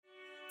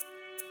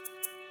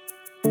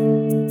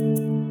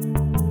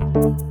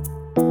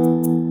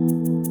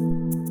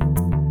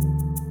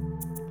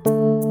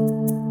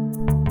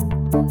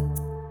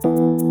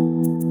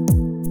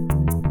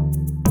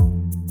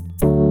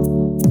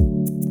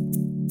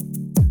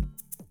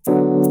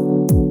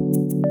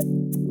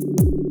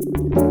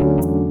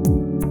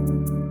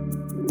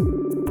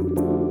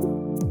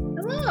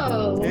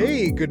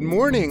Good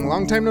morning.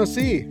 Long time no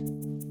see.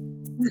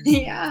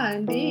 Yeah,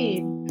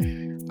 indeed.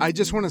 I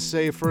just want to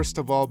say, first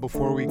of all,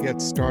 before we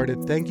get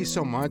started, thank you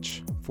so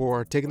much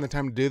for taking the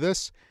time to do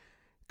this.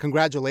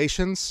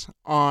 Congratulations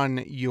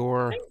on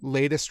your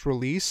latest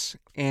release.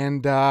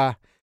 And,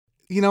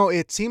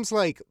 it seems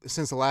like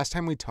since the last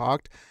time we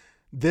talked,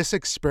 this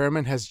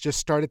experiment has just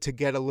started to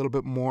get a little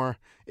bit more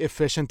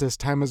efficient as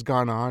time has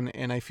gone on.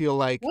 And I feel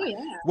like, Oh,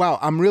 yeah. wow,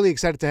 I'm really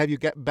excited to have you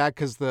get back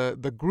because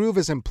the groove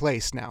is in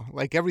place now.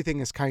 Like everything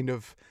is kind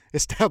of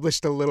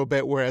established a little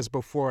bit, whereas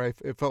before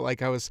it felt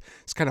like I was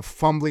kind of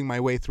fumbling my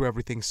way through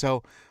everything.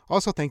 So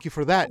also thank you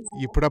for that.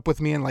 You put up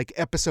with me in like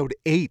episode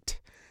 8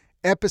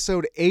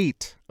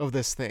 of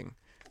this thing,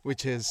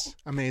 which is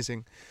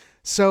amazing.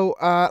 So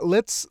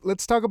let's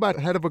talk about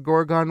Head of a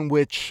Gorgon,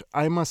 which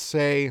I must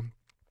say,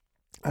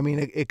 I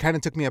mean, it kind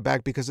of took me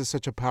aback because it's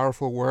such a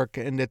powerful work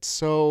and it's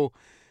so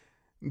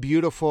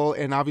beautiful.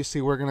 And obviously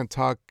we're going to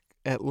talk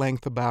at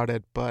length about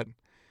it, but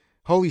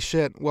holy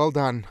shit, well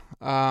done.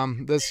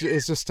 This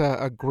is just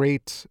a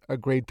great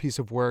piece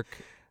of work.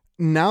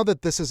 Now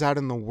that this is out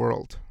in the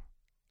world,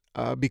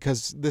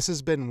 because this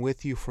has been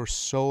with you for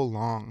so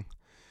long,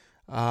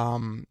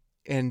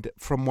 and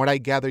from what I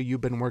gather,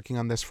 you've been working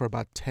on this for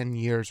about 10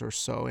 years or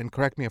so, and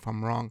correct me if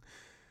I'm wrong.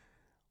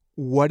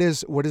 What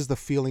is the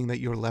feeling that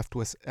you're left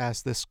with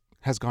as this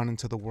has gone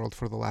into the world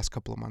for the last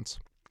couple of months?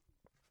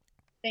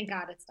 Thank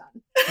God it's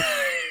done.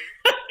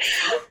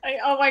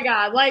 Oh my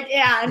God. Like,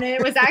 yeah. And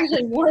it was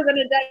actually more than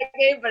a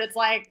decade, but it's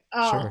like,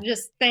 Sure.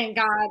 Just thank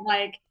God.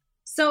 Like,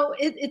 so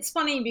it's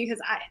funny because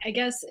I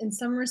guess in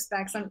some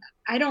respects,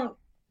 I don't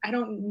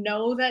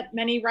know that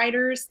many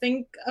writers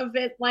think of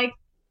it like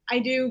I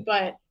do,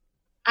 but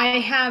I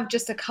have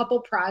just a couple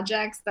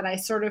projects that I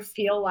sort of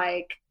feel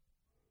like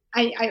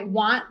I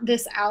want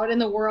this out in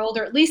the world,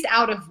 or at least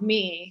out of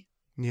me,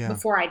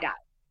 before I die.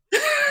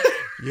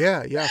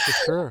 Yeah, for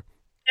sure.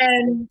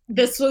 And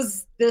this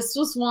was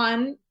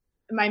one.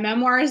 My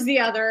memoir is the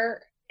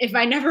other. If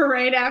I never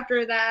write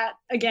after that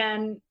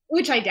again,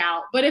 which I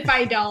doubt, but if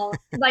I don't,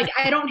 like,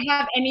 I don't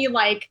have any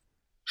like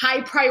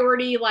high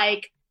priority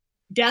like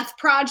death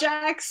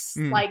projects,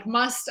 like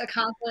must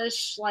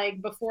accomplish like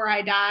before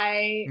I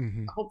die.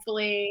 Mm-hmm.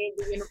 Hopefully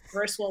the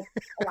universe will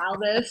allow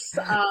this,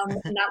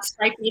 and not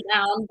strike me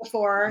down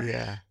before.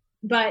 Yeah.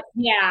 But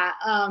yeah,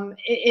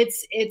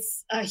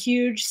 it's a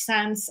huge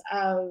sense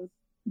of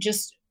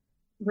just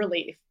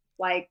relief.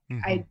 Like,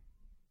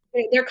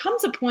 there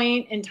comes a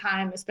point in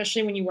time,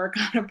 especially when you work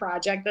on a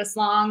project this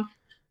long,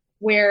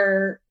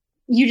 where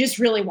you just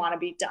really want to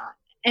be done.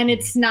 And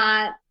it's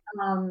not,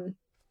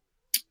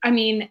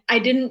 I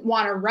didn't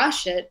want to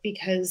rush it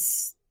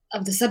because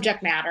of the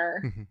subject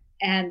matter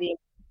and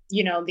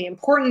the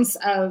importance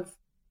of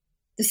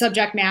the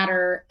subject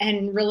matter,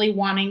 and really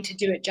wanting to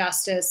do it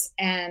justice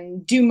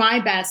and do my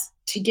best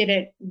to get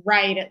it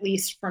right, at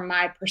least from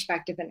my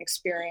perspective and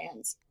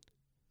experience,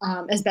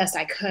 as best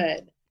I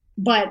could.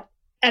 But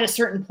at a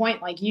certain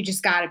point, like, you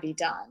just got to be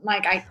done.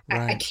 Like,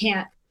 I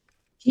can't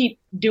keep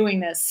doing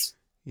this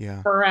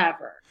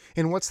forever.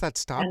 And what's that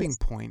stopping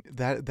point?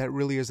 That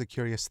really is the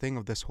curious thing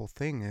of this whole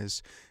thing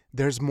is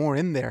there's more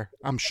in there.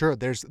 I'm sure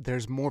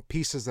there's more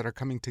pieces that are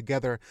coming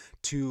together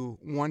to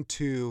want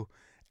to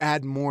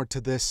add more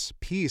to this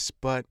piece.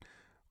 But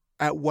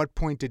at what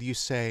point did you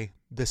say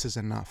this is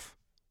enough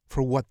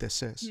for what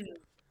this is?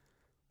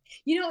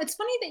 It's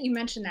funny that you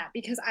mentioned that,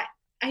 because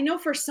I know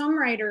for some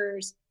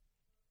writers,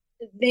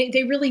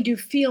 they really do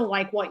feel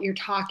like what you're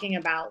talking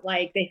about.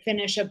 Like, they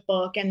finish a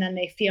book and then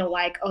they feel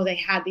like, oh, they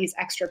had these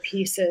extra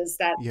pieces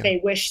that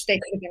they wish they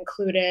could have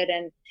included.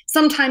 And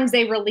sometimes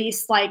they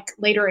release like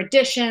later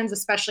editions,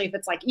 especially if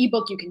it's like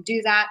ebook, you can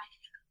do that.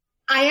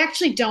 I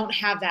actually don't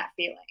have that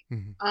feeling.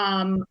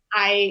 And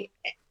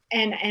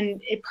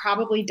it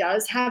probably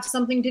does have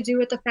something to do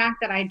with the fact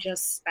that I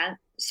just spent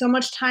so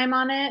much time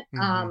on it.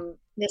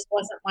 This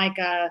wasn't like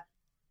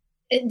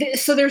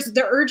so there's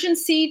the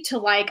urgency to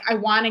like, I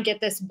want to get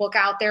this book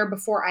out there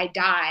before I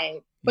die,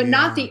 but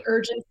not the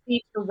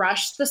urgency to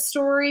rush the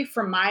story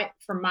from my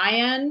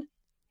end,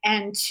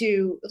 and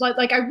to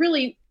like I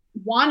really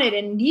wanted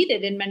and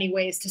needed in many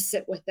ways to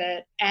sit with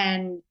it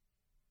and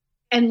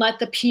let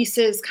the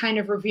pieces kind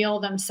of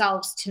reveal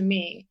themselves to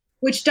me,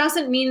 which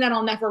doesn't mean that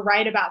I'll never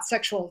write about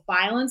sexual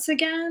violence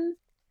again,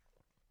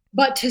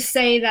 but to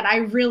say that I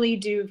really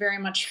do very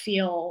much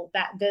feel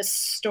that this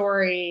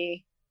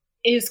story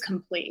is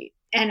complete.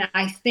 And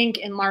I think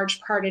in large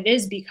part it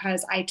is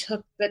because I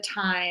took the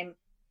time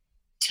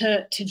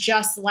to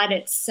just let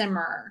it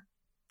simmer.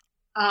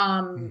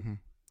 And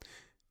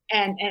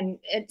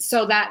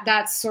so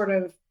that's sort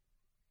of,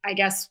 I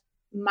guess,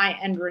 my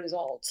end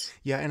result.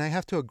 Yeah, and I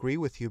have to agree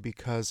with you,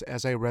 because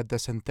as I read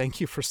this, and thank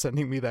you for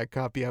sending me that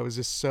copy, I was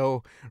just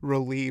so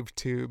relieved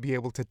to be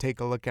able to take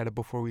a look at it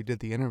before we did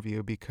the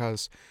interview,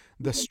 because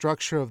the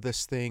structure of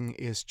this thing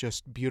is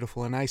just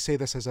beautiful. And I say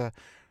this as a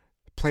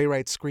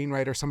playwright,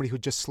 screenwriter, somebody who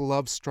just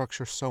loves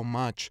structure so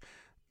much.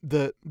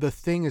 The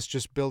thing is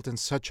just built in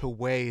such a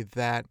way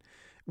that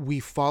we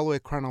follow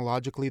it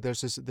chronologically.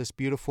 There's this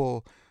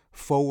beautiful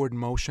forward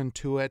motion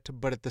to it,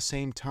 but at the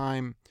same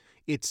time,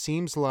 it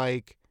seems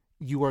like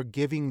you are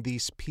giving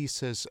these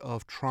pieces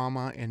of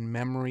trauma and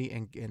memory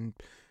and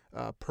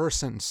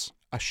persons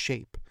a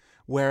shape.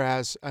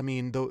 Whereas, I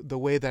mean, the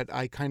way that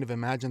I kind of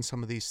imagine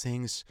some of these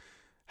things,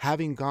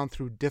 having gone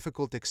through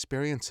difficult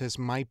experiences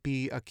might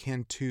be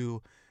akin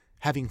to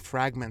having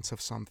fragments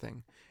of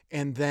something.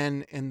 And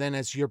then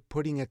as you're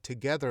putting it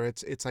together,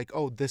 it's like,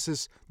 oh, this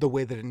is the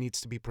way that it needs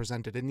to be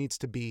presented. It needs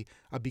to be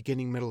a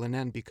beginning, middle, and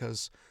end,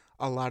 because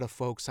a lot of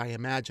folks, I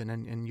imagine,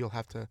 and you'll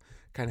have to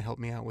kind of help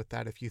me out with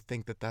that if you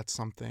think that that's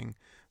something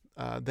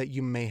that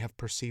you may have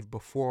perceived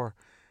before.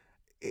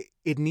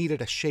 It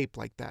needed a shape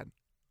like that,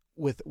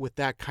 with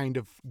that kind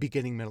of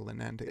beginning, middle,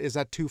 and end. Is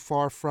that too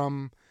far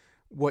from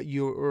what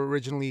you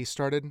originally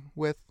started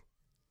with?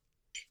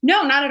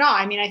 No, not at all.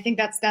 I mean, I think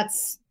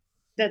that's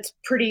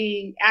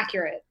pretty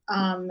accurate,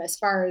 as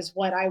far as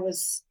what I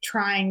was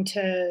trying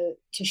to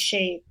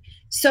shape.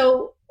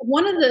 So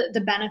one of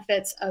the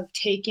benefits of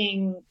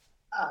taking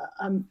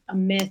a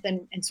myth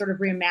and sort of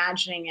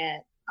reimagining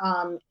it,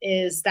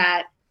 is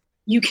that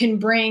you can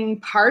bring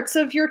parts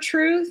of your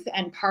truth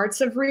and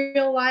parts of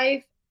real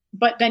life,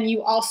 but then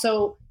you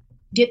also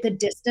get the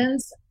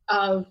distance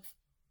of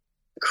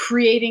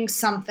creating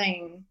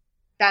something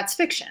that's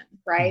fiction,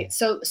 right?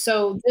 Mm.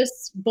 So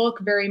this book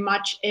very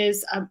much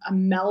is a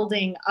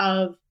melding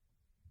of,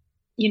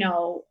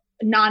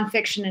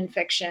 nonfiction and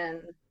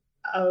fiction,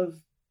 of,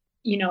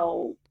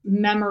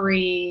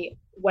 memory,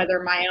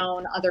 whether my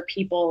own, other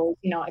people's,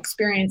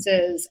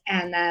 experiences,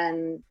 and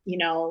then,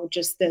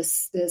 just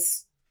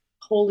this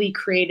wholly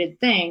created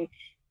thing.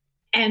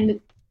 And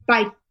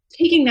by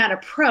taking that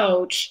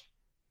approach,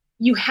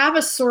 you have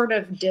a sort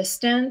of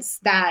distance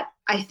that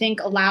I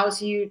think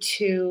allows you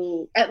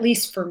to, at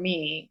least for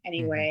me Mm-hmm.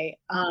 anyway,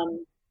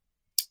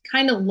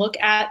 kind of look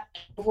at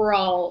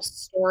overall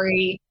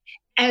story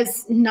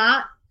as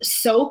not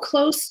so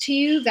close to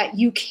you that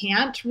you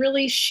can't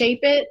really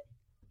shape it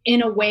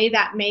in a way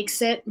that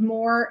makes it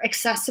more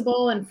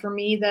accessible. And for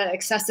me, the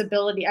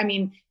accessibility, I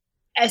mean,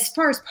 as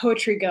far as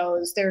poetry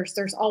goes,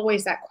 there's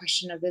always that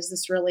question of, is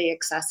this really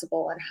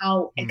accessible, and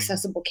how Mm-hmm.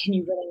 accessible can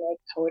you really make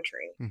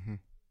poetry? Mm-hmm.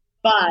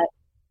 But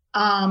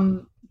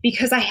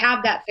because I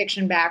have that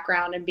fiction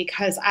background, and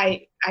because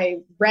I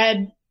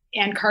read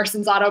Anne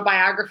Carson's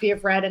autobiography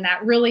of Red, and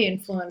that really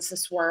influenced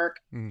this work.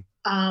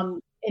 Mm-hmm.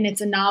 And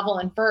it's a novel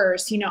in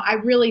verse. I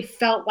really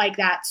felt like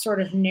that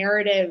sort of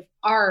narrative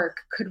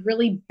arc could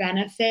really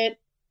benefit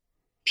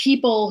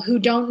people who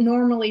don't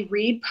normally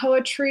read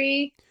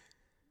poetry,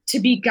 to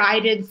be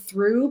guided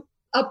through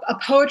a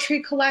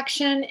poetry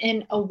collection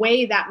in a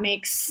way that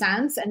makes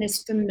sense and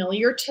is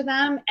familiar to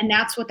them. And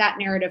that's what that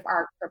narrative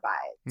arc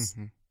provides.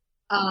 Mm-hmm.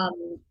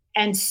 Um,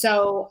 and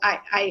so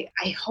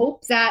I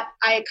hope that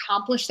I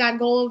accomplish that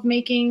goal of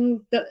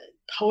making the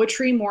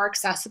poetry more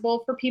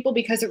accessible for people,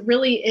 because it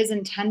really is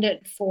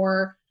intended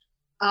for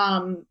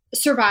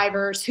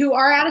survivors who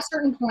are at a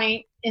certain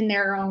point in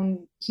their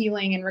own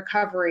healing and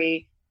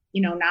recovery,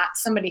 not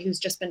somebody who's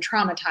just been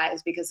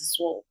traumatized, because this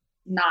will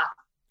not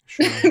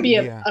Sure. be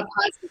a Yeah.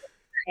 positive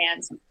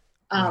experience,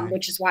 Right.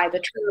 which is why the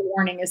trigger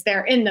warning is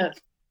there in the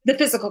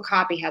physical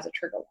copy, has a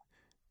trigger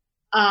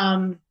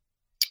warning,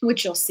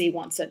 which you'll see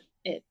once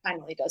it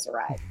finally does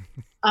arrive.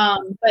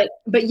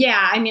 But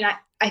yeah, I mean,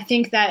 I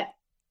think that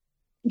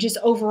just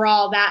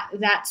overall,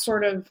 that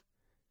sort of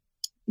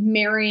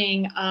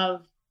marrying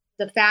of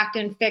the fact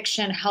and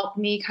fiction helped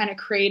me kind of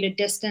create a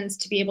distance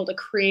to be able to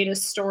create a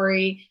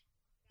story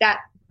that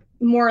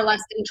more or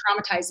less didn't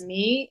traumatize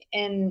me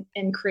in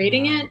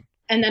creating it, Right.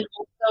 and then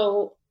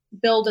also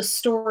build a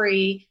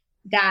story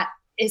that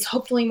is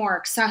hopefully more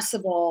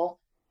accessible,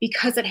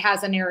 because it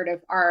has a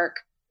narrative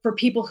arc for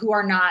people who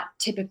are not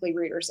typically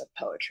readers of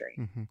poetry.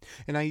 Hmm.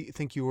 And I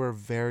think you were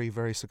very,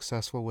 very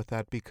successful with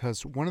that,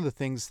 because one of the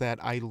things that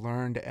I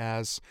learned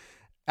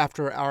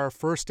after our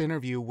first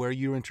interview, where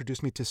you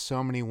introduced me to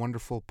so many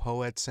wonderful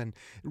poets, and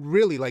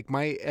really, like,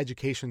 my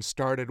education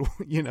started,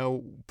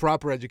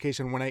 proper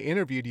education, when I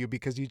interviewed you,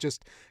 because you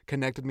just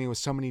connected me with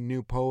so many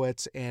new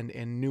poets and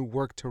new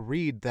work to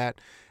read,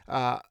 that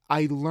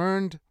I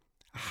learned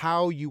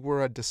how you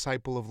were a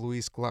disciple of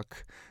Louise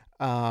Gluck,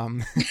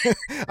 um,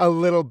 a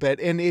little bit,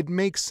 and it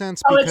makes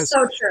sense Oh, it's because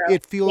so true.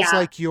 it feels Yeah.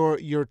 like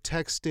your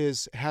text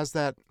has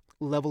that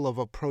level of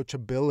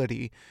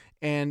approachability,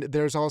 and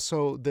there's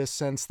also this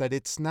sense that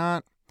it's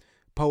not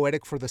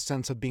poetic for the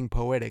sense of being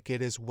poetic.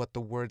 It is what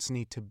the words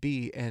need to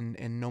be, and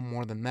no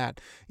more than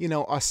that.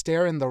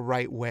 Austere in the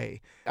right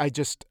way. I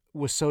just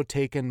was so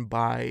taken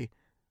by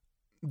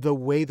the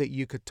way that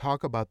you could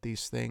talk about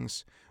these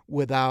things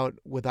without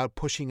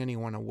pushing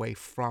anyone away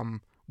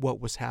from what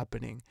was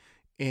happening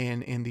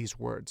in these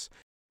words.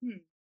 Hmm.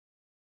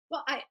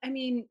 Well, I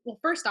mean, well,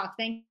 first off,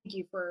 thank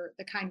you for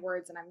the kind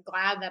words, and I'm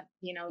glad that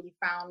you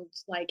found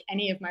like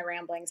any of my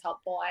ramblings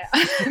helpful.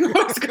 I'm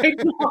always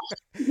grateful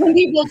when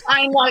people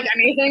find like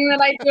anything that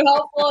I do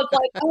helpful. It's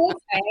like, oh,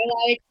 okay,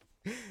 like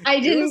I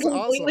It didn't was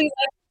completely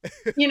awesome.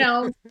 like you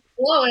know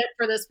blow it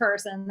for this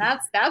person.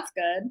 That's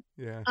good.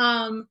 Yeah.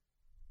 Um,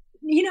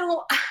 you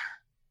know,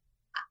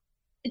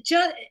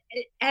 just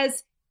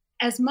as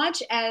as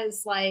much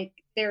as like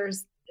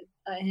there's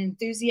an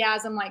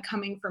enthusiasm like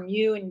coming from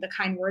you and the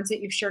kind words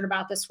that you've shared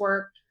about this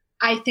work,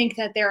 I think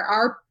that there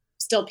are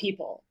still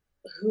people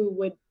who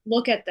would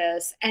look at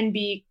this and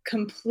be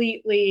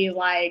completely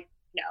like,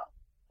 no,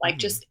 like Mm-hmm.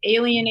 just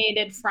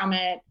alienated from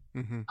it,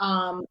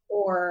 Mm-hmm.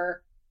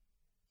 or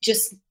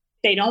just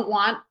they don't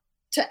want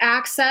to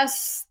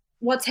access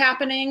what's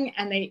happening,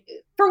 and they,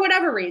 for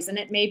whatever reason,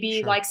 it may be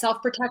Sure. like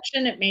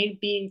self-protection, it may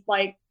be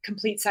like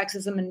complete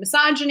sexism and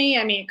misogyny.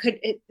 I mean,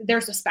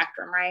 there's a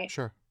spectrum, right?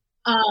 Sure.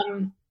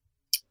 um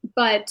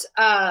but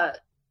my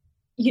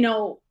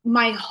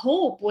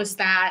hope was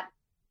that,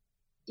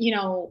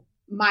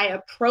 my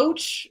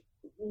approach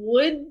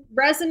would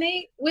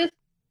resonate with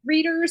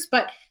readers,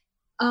 but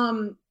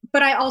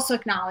I also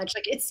acknowledge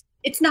like it's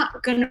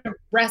not going to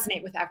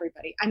resonate with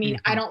everybody. I mean,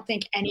 I Mm-hmm. don't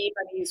think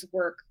anybody's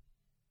work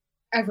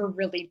ever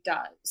really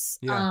does.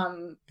 Yeah.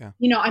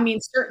 Yeah. I mean,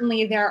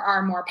 certainly there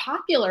are more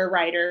popular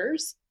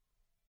writers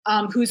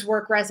whose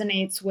work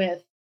resonates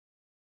with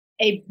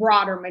a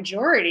broader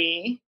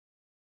majority.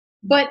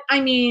 But I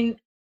mean,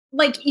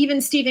 like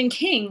even Stephen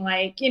King,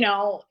 like,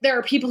 there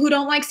are people who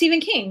don't like Stephen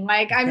King.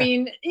 Like, I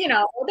mean,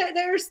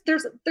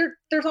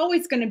 there's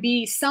always going to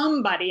be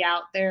somebody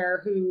out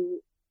there who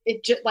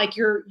it just like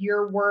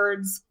your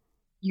words,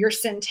 your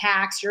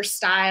syntax, your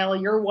style,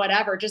 your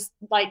whatever, just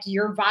like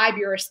your vibe,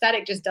 your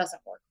aesthetic just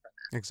doesn't work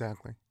for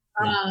Exactly.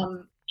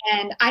 them. Yeah.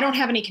 And I don't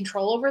have any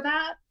control over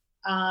that.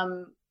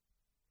 Um,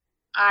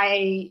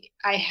 I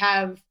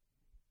have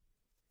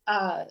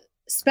uh,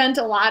 spent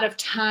a lot of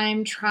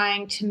time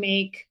trying to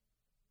make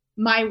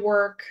my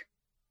work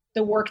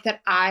the work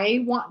that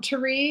I want to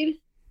read,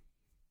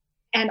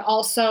 and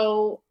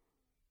also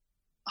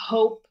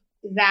hope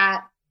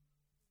that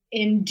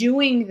in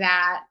doing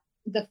that,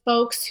 the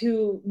folks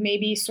who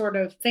maybe sort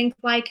of think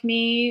like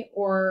me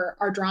or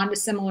are drawn to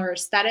similar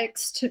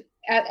aesthetics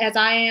as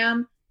I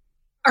am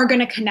are going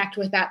to connect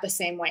with that the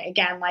same way.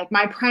 Again, like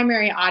my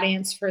primary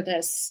audience for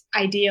this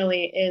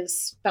ideally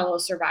is fellow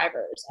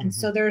survivors. And Mm-hmm.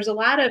 so there's a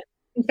lot of,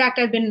 in fact,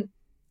 I've been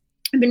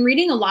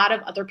reading a lot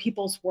of other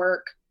people's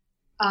work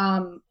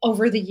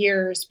over the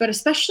years, but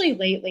especially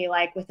lately,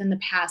 like within the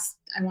past,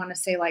 I want to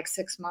say like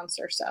 6 months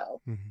or so,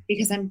 Mm-hmm.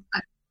 because I'm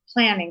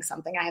planning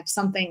something. I have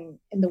something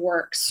in the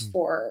works Mm-hmm.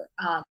 for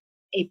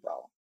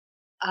April.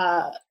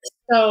 Uh,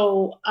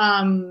 so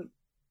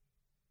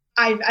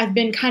I've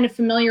been kind of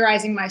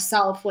familiarizing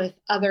myself with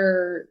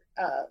other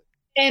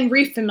and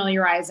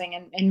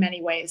refamiliarizing in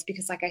many ways,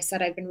 because like I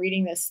said, I've been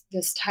reading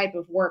this type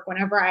of work.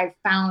 Whenever I've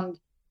found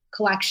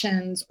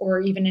collections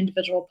or even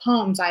individual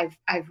poems, I've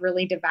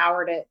really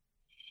devoured it.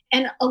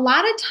 And a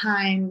lot of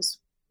times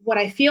what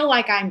I feel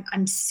like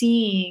I'm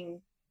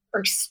seeing or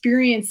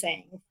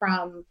experiencing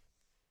from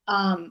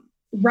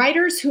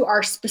writers who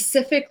are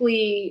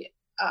specifically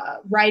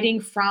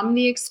writing from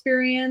the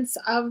experience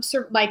of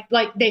like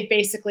they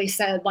basically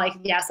said like,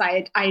 yes,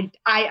 I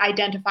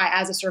identify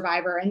as a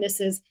survivor, and this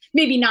is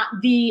maybe not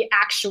the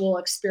actual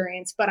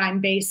experience, but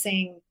I'm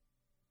basing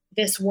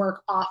this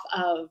work off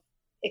of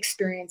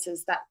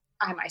experiences that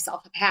I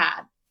myself have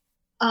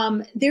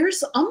had.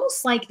 There's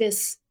almost like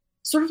this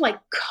sort of like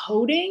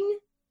coding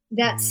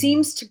that Mm-hmm.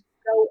 seems to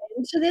go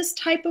into this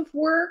type of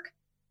work.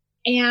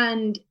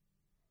 And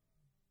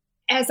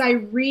as I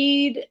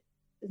read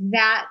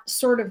that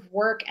sort of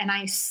work and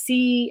I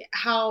see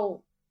how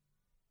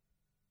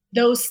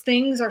those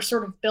things are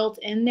sort of built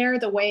in there,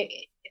 the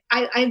way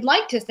I'd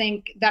like to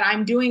think that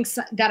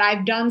that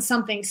I've done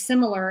something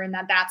similar, and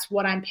that's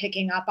what I'm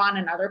picking up on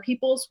in other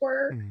people's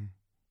work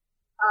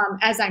Mm-hmm.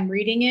 as I'm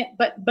reading it.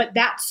 But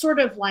that sort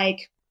of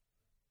like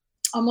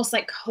almost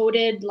like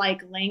coded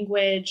like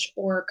language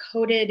or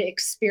coded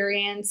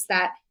experience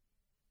that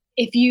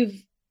if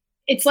you've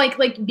it's like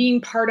being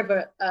part of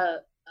a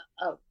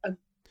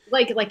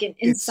like an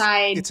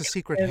inside It's a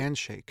secret kind of,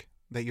 handshake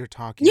that you're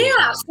talking yeah,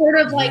 about. sort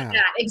of like Yeah.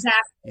 that,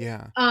 exactly.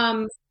 Yeah.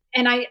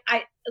 And I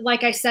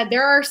like I said,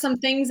 there are some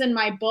things in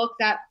my book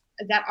that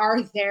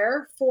are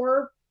there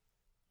for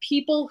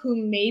people who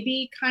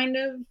maybe kind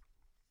of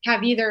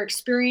have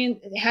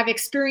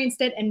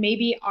experienced it and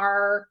maybe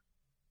are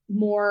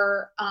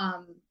more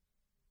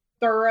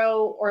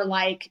thorough or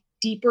like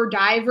deeper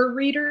diver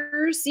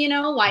readers,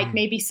 like Mm.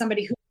 maybe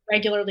somebody who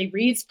regularly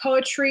reads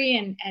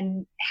poetry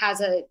and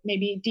has a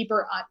maybe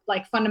deeper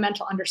like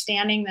fundamental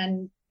understanding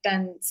than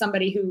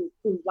somebody who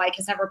like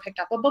has never picked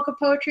up a book of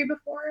poetry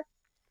before.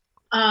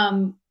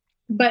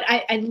 But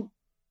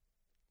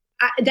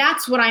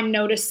that's what I'm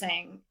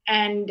noticing,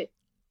 and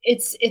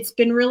it's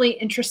been really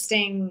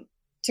interesting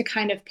to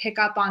kind of pick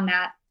up on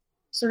that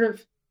sort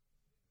of.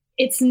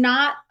 It's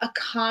not a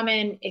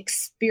common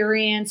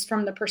experience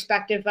from the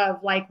perspective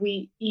of like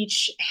we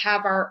each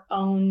have our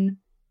own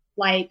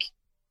like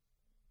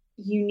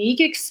unique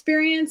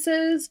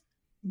experiences,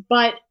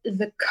 but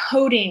the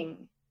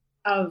coding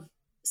of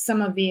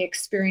some of the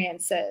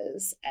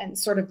experiences and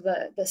sort of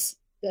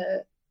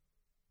the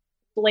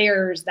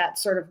layers that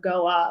sort of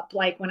go up,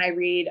 like when I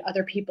read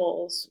other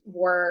people's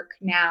work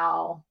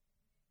now,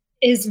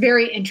 is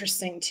very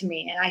interesting to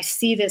me. And I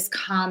see this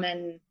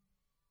common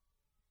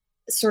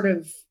sort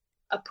of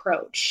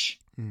approach.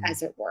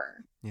 as it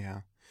were.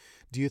 Yeah.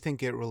 Do you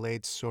think it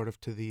relates sort of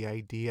to the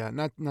idea,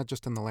 not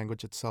just in the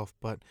language itself,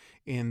 but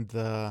in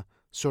the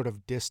sort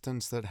of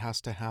distance that has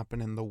to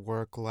happen in the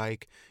work,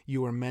 like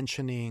you were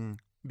mentioning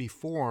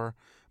before,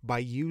 by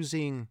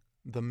using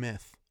the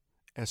myth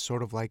as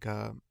sort of like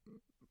a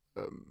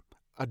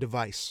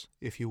device,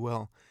 if you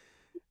will,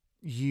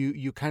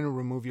 you kind of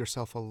remove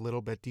yourself a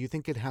little bit. Do you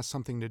think it has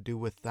something to do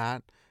with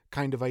that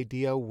kind of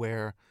idea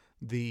where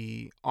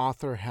the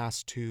author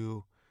has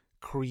to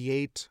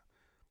create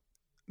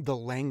the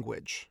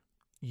language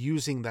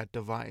using that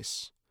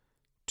device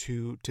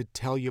to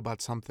tell you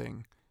about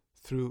something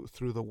through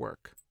the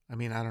work? I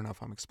mean, I don't know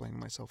if I'm explaining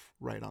myself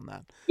right on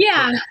that.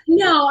 Yeah, But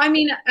no, I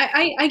mean,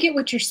 I get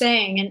what you're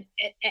saying, and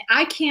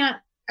I can't.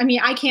 I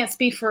mean, I can't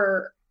speak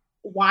for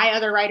why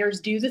other writers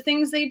do the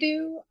things they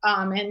do,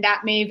 and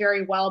that may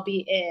very well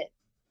be it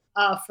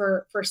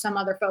for some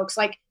other folks.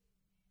 Like,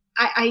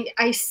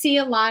 I see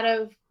a lot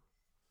of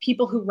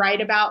people who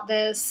write about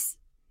this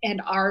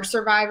and are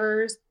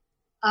survivors.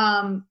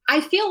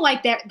 I feel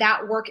like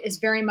that work is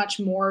very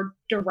much more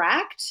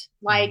direct.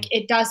 Like,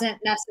 it doesn't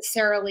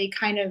necessarily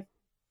kind of,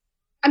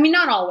 I mean,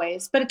 not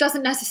always, but it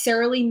doesn't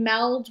necessarily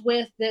meld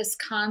with this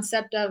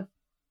concept of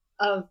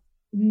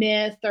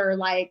myth or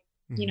like,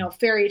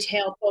 fairy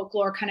tale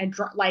folklore, kind of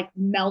like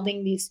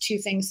melding these two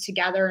things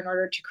together in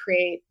order to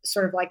create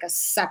sort of like a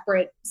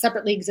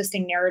separately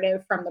existing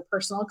narrative from the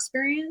personal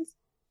experience.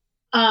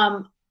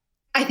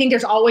 I think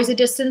there's always a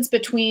distance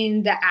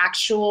between the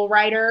actual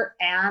writer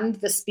and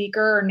the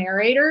speaker or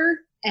narrator.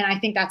 And I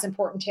think that's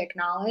important to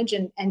acknowledge.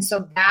 And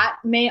so that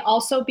may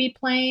also be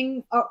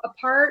playing a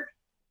part.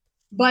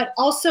 But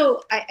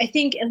also, I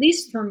think, at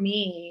least for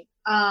me,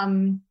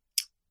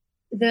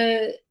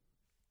 the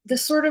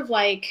sort of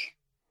like,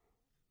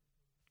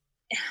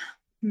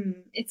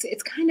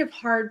 it's kind of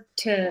hard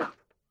to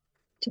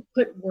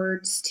put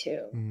words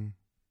to.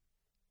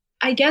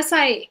 I guess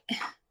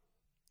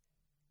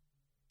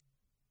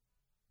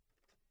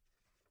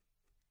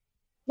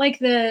like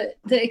the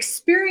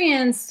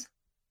experiences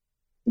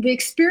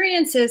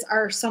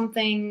are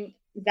something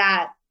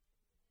that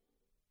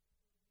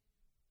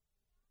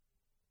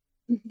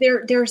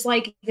there's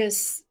like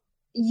this,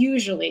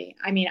 usually,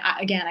 I mean,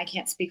 again, I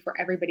can't speak for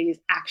everybody's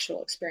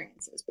actual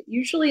experiences, but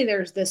usually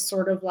there's this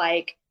sort of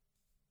like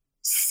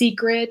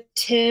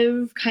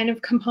secretive kind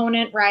of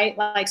component, right?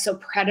 Like, so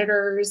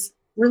predators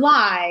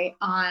rely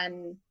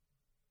on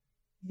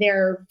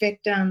their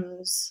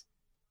victims'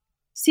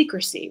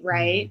 secrecy,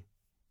 right?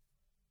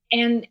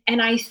 And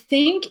I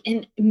think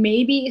in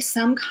maybe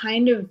some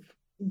kind of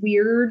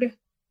weird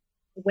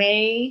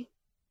way,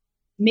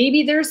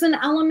 maybe there's an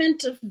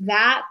element of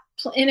that.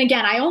 And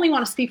again, I only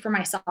want to speak for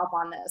myself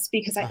on this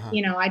because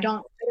I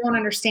don't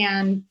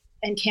understand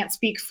and can't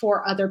speak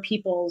for other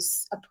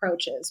people's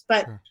approaches.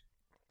 But sure.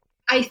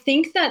 I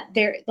think that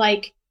they're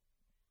like,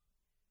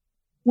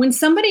 when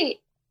somebody,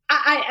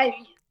 I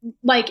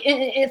like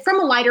from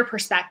a lighter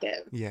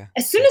perspective,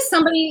 as soon as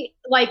somebody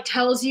like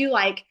tells you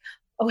like,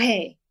 oh,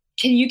 hey,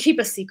 can you keep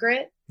a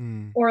secret?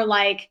 Or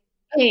like,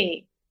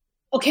 hey,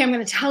 okay, I'm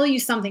going to tell you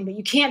something, but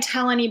you can't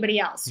tell anybody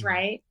else,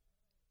 right?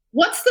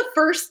 What's the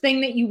first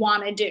thing that you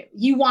want to do?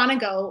 You want to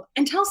go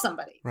and tell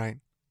somebody. Right.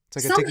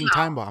 It's like a ticking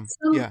time bomb.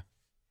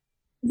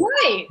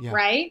 Right,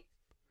 right.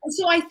 And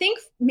so I think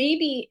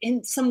maybe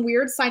in some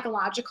weird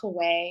psychological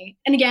way,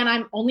 and again,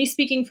 I'm only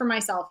speaking for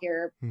myself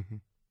here,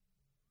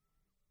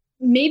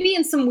 maybe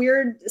in some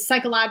weird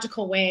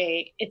psychological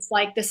way, it's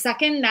like the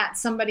second that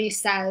somebody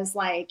says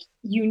like,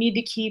 you need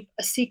to keep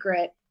a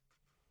secret,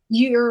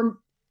 your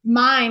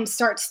mind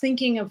starts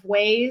thinking of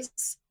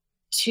ways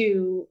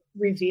to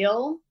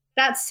reveal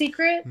that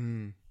secret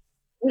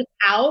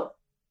without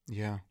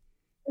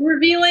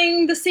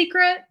revealing the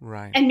secret.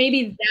 Right. And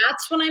maybe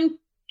that's what I'm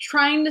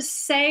trying to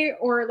say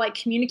or like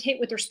communicate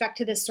with respect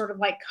to this sort of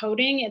like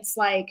coding. It's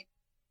like,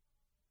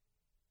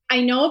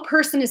 I know a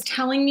person is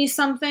telling me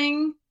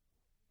something,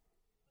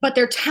 but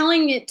they're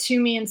telling it to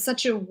me in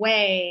such a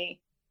way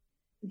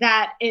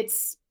that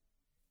it's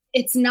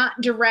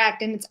not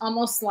direct, and it's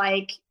almost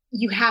like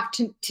you have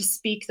to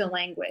speak the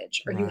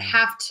language, or you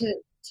have to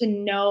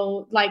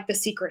know like the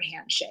secret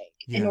handshake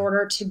in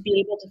order to be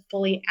able to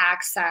fully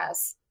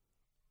access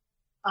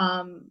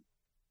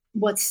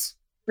what's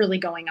really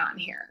going on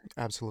here.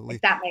 Absolutely.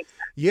 If that makes sense.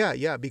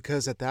 Yeah,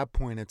 because at that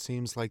point it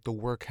seems like the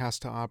work has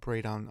to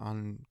operate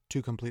on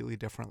two completely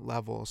different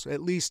levels.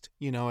 At least,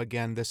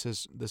 again, this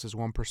is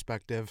one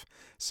perspective,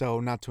 so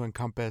not to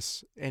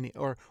encompass any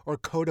or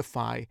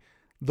codify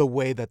the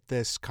way that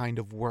this kind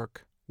of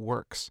work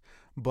works.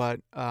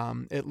 But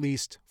at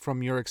least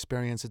from your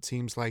experience, it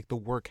seems like the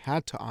work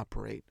had to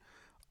operate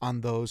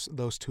on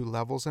those two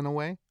levels in a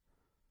way.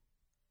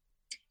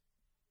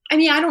 I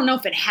mean, I don't know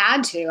if it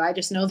had to. I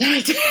just know that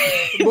it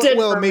did.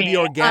 Well, maybe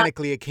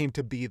organically it came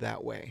to be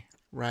that way,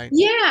 right?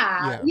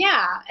 Yeah.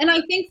 And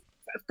I think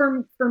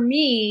for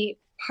me,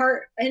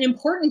 an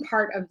important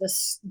part of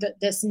this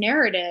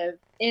narrative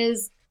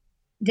is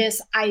this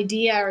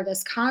idea or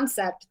this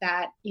concept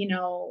that,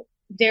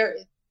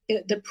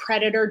 the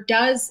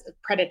predators,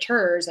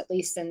 at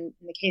least in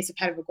the case of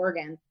Head of a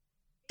Gorgon,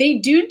 they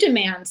do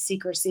demand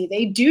secrecy.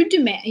 They do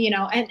demand,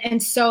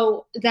 and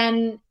so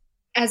then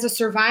as a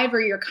survivor,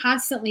 you're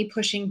constantly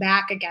pushing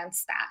back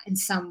against that in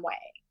some way.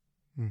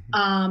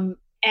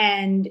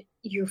 And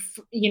you're,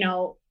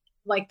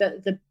 like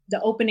the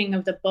opening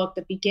of the book,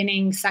 the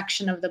beginning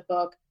section of the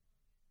book,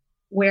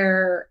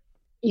 where,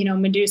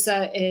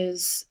 Medusa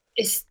is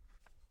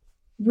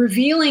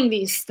revealing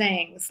these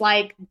things,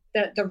 like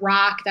the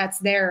rock that's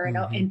there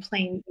in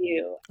plain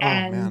view,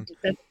 and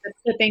the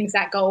things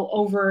that go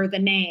over the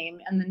name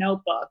and the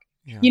notebook.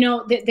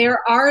 There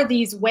are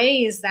these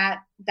ways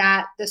that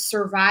the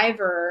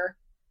survivor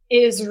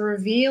is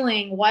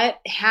revealing what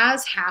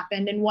has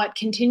happened and what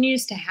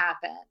continues to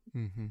happen.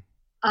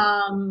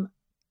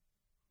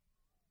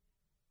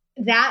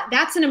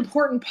 That's an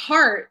important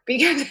part,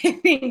 because I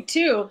think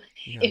too,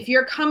 if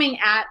you're coming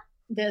at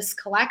this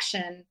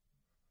collection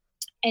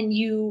and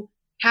you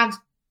have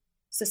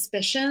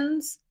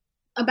suspicions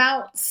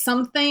about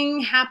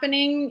something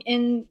happening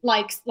in,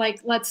 like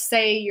let's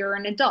say you're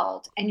an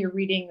adult and you're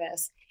reading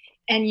this,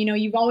 and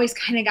you've always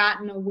kind of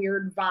gotten a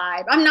weird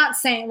vibe. I'm not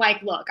saying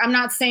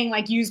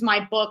use my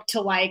book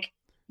to to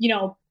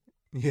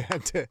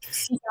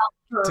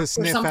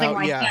sniff something out,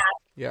 like that.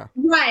 Yeah.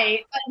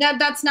 Right.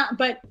 That's not,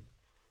 but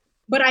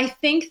I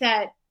think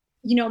that,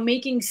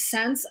 making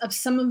sense of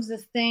some of the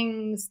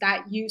things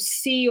that you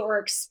see or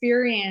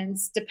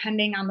experience,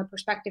 depending on the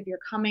perspective you're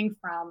coming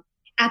from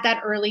at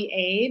that early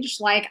age.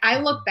 Like, I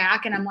look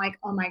back and I'm like,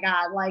 oh my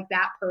God, like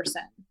that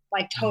person,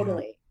 like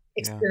totally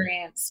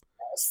experienced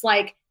this.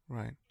 Like,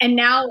 right. And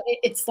now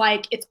it's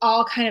like, it's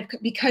all kind of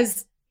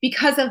because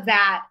of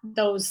that,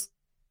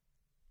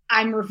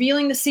 I'm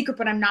revealing the secret,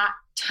 but I'm not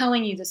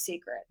telling you the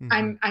secret.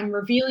 I'm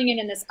revealing it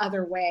in this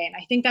other way. And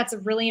I think that's a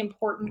really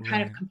important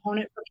kind of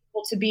component for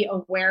people to be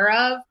aware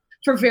of,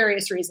 for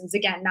various reasons.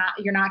 Again,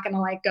 you're not going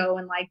to go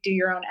and do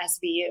your own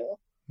SVU.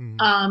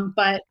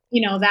 But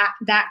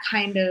that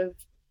kind of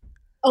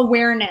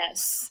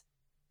awareness,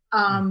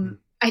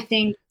 I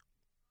think,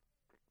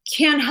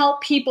 can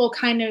help people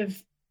kind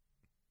of,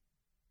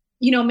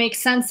 make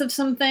sense of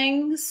some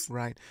things,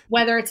 right?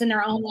 Whether it's in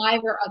their own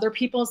life or other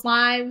people's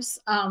lives.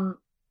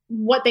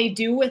 What they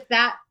do with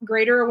that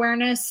greater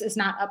awareness is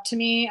not up to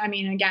me. I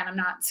mean, again, I'm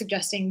not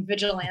suggesting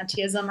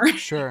vigilantism or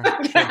sure.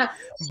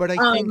 But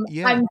I think,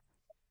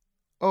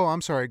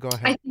 I'm sorry. Go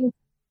ahead. I think,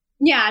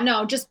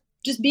 just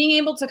being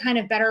able to kind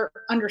of better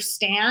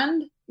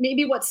understand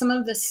maybe what some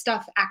of this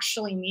stuff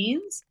actually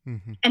means,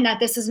 and that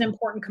this is an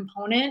important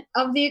component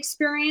of the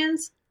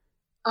experience,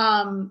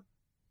 and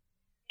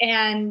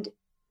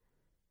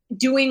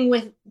doing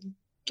with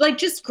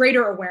just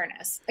greater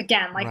awareness,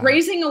 again,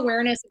 raising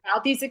awareness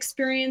about these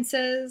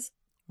experiences,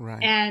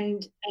 right?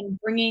 And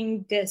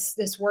bringing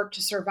this work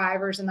to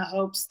survivors in the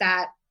hopes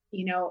that,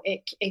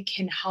 it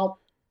can help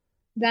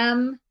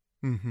them.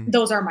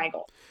 Those are my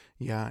goals.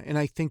 Yeah, and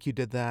I think you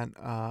did that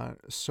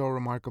so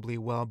remarkably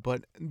well.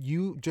 But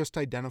you just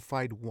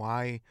identified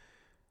why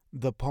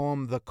the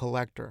poem "The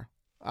Collector,"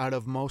 out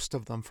of most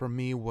of them, for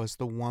me, was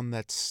the one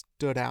that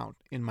stood out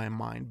in my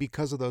mind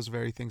because of those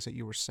very things that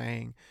you were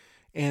saying,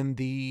 and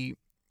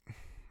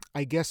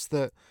I guess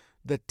the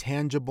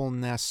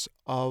tangibleness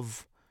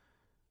of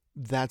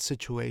that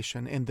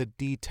situation and the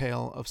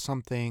detail of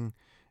something,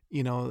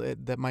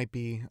 that might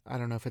be, I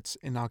don't know if it's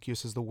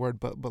innocuous is the word,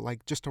 but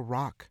like just a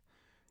rock,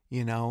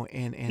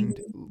 and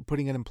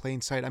putting it in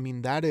plain sight. I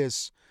mean, that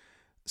is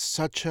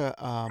such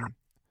a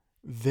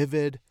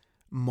vivid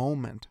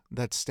moment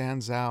that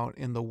stands out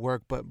in the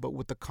work, but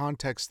with the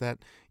context that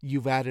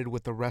you've added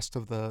with the rest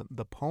of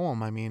the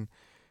poem, I mean,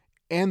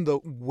 and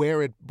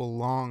where it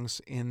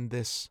belongs in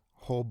this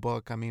whole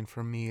book, I mean,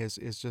 for me is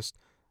just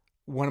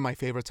one of my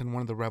favorites and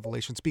one of the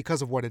revelations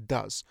because of what it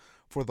does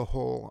for the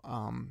whole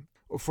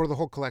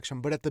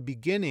collection. But at the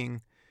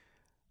beginning,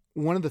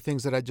 one of the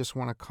things that I just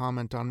want to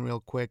comment on real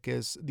quick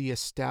is the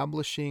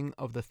establishing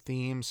of the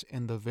themes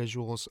and the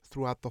visuals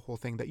throughout the whole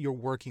thing that you're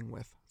working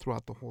with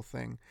throughout the whole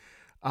thing.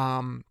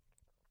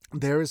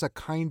 There is a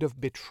kind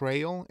of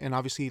betrayal, and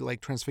obviously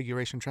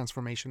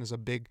transformation is a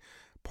big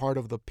part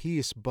of the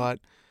piece, but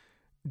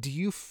do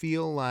you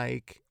feel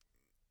like,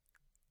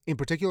 in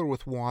particular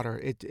with water,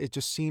 it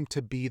just seemed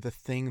to be the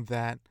thing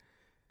that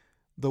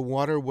the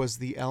water was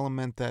the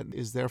element that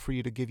is there for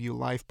you to give you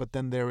life, but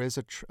then there is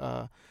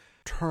a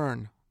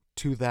turn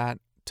to that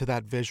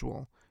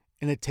visual,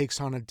 and it takes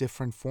on a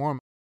different form.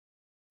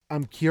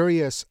 I'm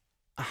curious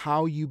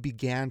how you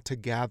began to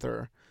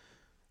gather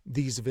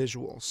these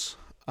visuals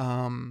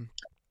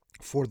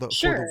for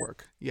the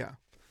work. Yeah.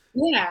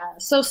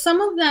 So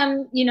some of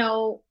them,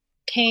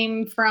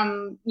 came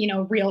from,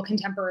 real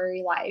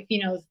contemporary life,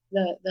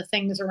 the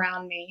things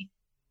around me.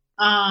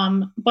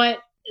 But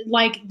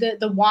like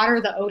the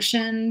water, the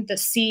ocean, the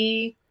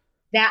sea,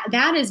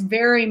 that is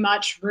very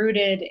much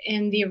rooted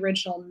in the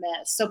original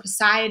myth. So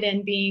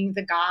Poseidon being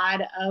the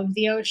god of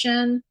the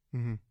ocean,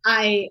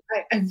 I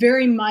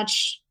very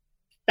much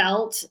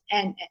felt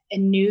and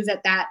knew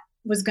that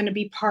was going to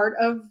be part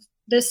of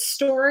this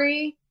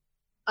story.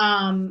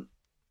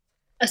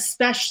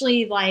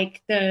 especially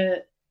like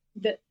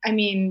I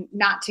mean,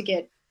 not to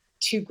get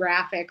too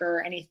graphic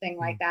or anything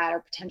like that or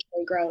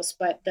potentially gross,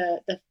 but the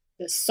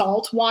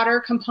salt water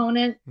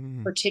component,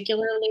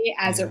 particularly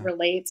as it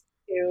relates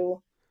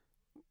to,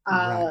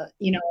 Right.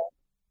 you know,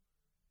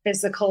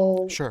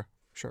 physical Sure.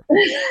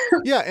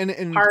 Yeah,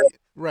 and part.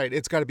 right,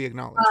 it's got to be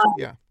acknowledged.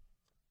 Yeah.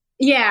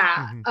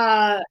 Yeah.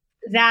 Mm-hmm.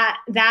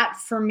 That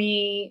for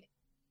me,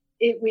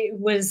 it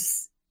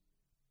was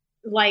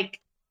like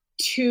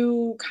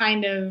too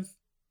kind of,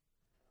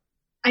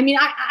 I mean,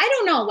 I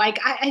don't know. Like,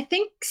 I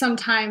think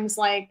sometimes,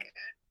 like,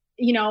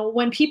 you know,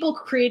 when people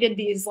created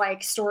these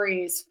like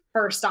stories,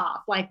 first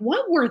off, like,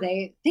 what were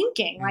they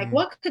thinking? Like,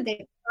 what could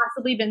they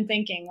possibly been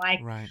thinking? Like,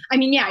 Right. I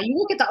mean, yeah, you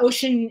look at the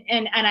ocean,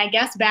 and I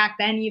guess back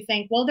then you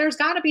think, well, there's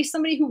got to be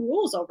somebody who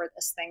rules over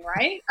this thing,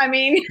 right? I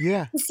mean,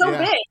 Yeah. it's so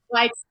Yeah. big,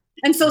 like,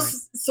 and so Right.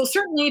 so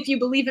certainly, if you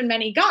believe in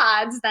many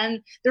gods,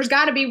 then there's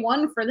got to be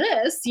one for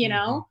this, you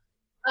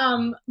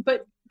Mm-hmm. know.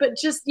 But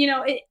just, you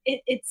know,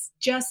 it's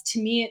just, to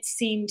me it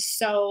seemed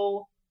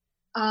so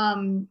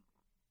um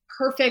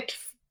perfect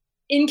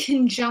in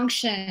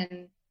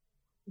conjunction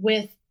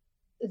with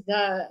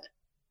the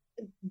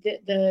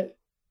the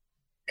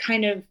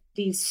kind of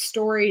these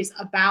stories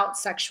about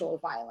sexual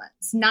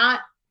violence.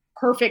 Not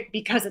perfect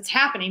because it's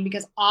happening,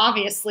 because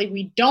obviously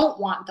we don't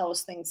want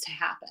those things to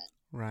happen,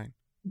 Right.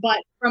 but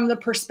from the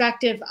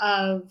perspective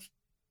of,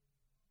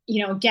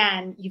 you know,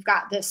 again, you've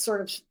got this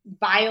sort of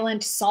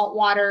violent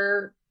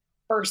saltwater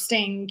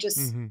bursting, just,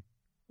 Mm-hmm.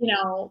 you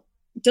know,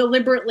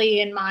 deliberately,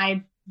 in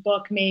my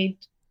book, made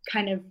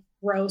kind of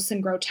gross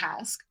and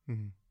grotesque,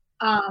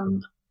 Mm-hmm.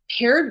 um,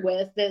 paired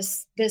with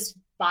this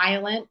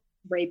violent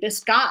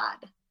rapist god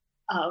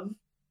of,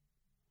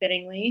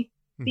 fittingly,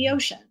 the Mm-hmm.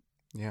 ocean.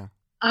 Yeah.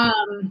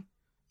 Um,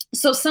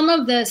 so some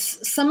of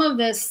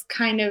this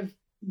kind of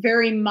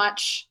very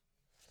much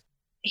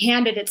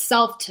handed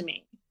itself to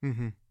me.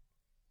 Mm-hmm.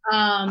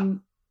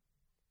 Um,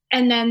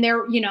 and then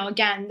there, you know,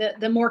 again,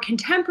 the more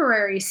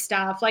contemporary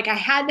stuff, like I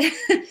had,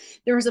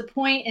 there was a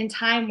point in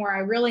time where I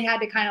really had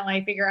to kind of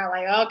like figure out,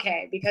 like,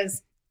 okay,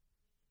 because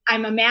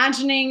I'm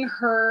imagining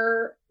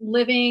her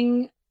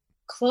living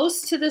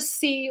close to the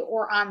sea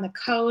or on the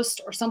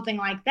coast or something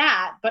like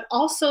that, but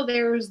also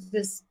there's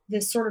this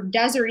sort of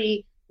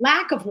deserty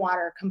lack of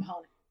water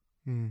component,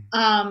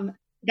 Mm.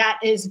 that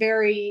is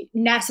very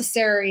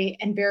necessary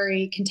and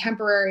very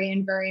contemporary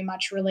and very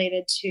much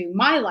related to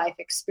my life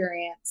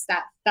experience,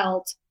 that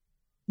felt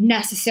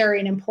necessary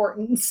and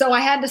important. So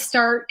I had to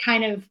start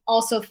kind of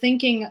also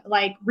thinking,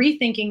 like,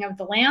 rethinking of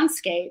the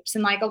landscapes,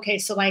 and like, okay,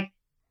 so like,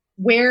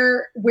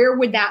 where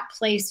would that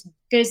place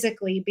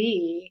physically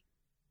be,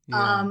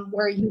 Yeah.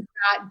 where you've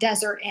got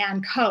desert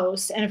and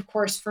coast? And of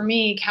course, for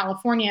me,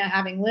 California,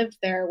 having lived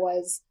there,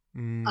 was,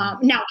 Mm.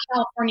 now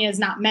California is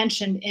not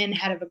mentioned in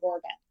Head of a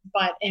Gorgon,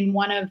 but in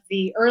one of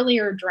the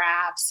earlier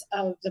drafts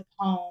of the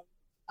poem,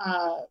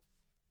 uh,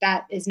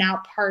 that is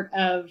now part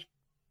of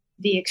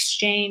the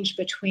exchange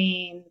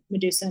between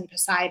Medusa and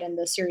Poseidon,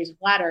 the series of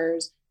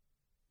letters,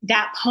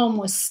 that poem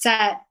was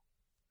set,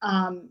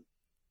 um,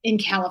 in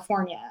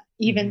California,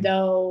 even Mm-hmm.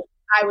 though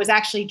I was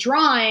actually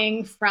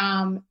drawing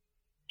from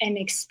an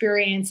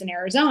experience in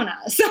Arizona.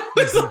 So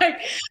it's Mm-hmm.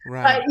 like,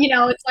 Right. but you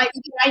know, it's like,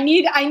 I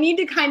need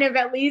to kind of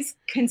at least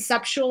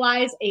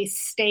conceptualize a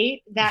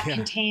state that Yeah.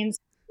 contains,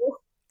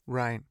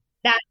 Right.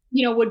 that,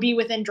 you know, would be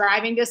within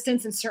driving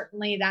distance, and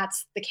certainly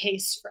that's the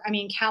case for, I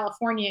mean,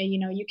 California, you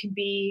know, you can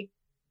be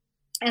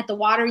at the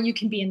water, you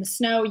can be in the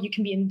snow, you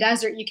can be in the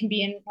desert, you can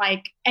be in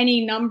like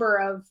any number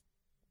of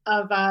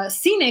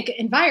scenic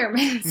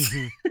environments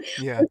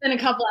Mm-hmm. Yeah. within a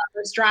couple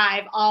hours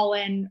drive, all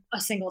in a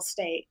single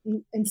state.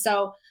 And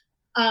so,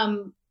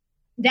 um,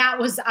 that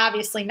was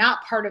obviously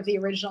not part of the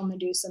original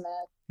Medusa myth,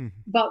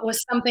 Mm-hmm. but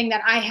was something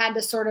that I had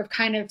to sort of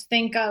kind of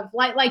think of,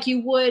 like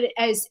you would,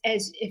 as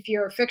if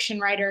you're a fiction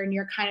writer and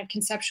you're kind of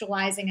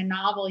conceptualizing a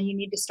novel, you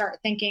need to start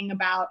thinking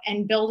about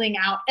and building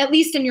out, at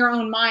least in your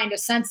own mind, a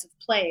sense of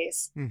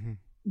place. Mm-hmm.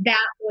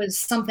 That was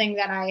something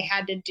that I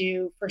had to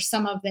do for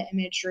some of the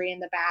imagery in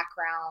the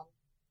background,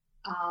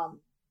 um,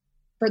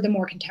 for the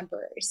more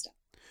contemporary stuff.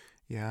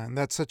 Yeah, and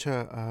that's such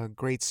a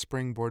great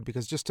springboard,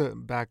 because just to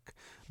back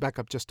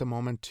up just a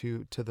moment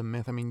to the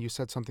myth. I mean, you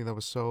said something that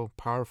was so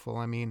powerful.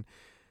 I mean,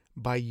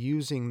 by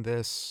using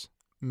this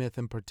myth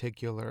in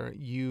particular,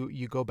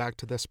 you go back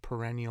to this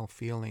perennial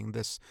feeling,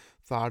 this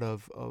thought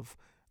of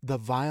the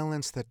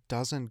violence that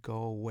doesn't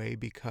go away,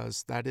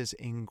 because that is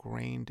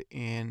ingrained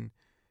in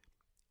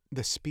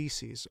the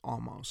species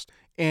almost.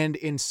 And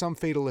in some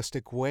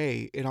fatalistic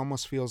way, it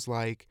almost feels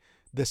like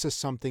this is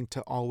something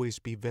to always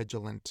be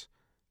vigilant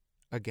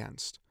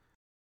against.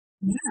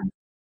 Yeah.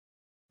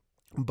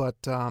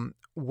 But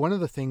one of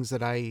the things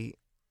that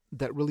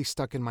really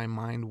stuck in my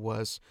mind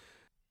was,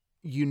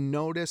 you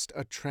noticed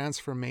a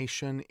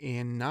transformation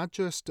in not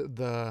just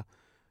the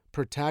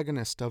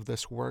protagonist of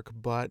this work,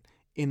 but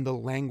in the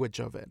language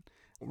of it.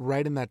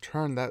 Right in that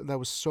turn, that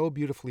was so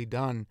beautifully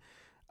done,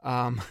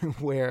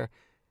 where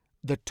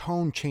the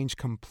tone changed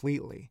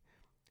completely.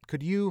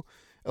 Could you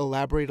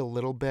elaborate a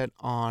little bit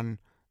on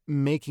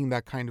making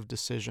that kind of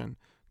decision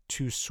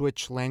to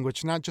switch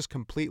language, not just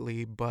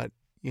completely, but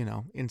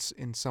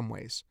in some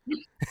ways.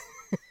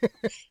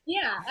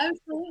 Yeah,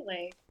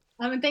 absolutely.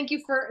 And thank you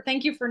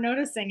for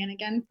noticing, and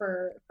again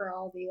for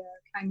all the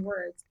kind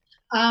words.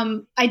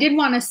 I did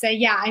want to say,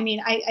 yeah, I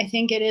mean, I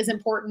think it is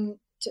important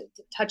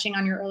touching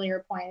on your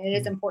earlier point. It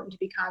is Mm, important to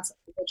be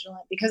constantly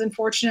vigilant because,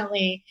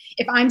 unfortunately,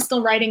 if I'm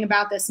still writing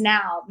about this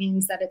now, it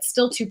means that it's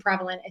still too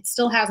prevalent. It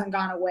still hasn't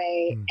gone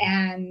away, mhm,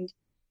 and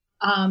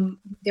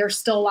there's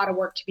still a lot of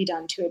work to be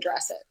done to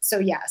address it. So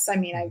yes, I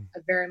mean, mhm, I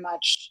very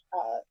much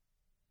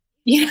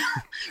you know,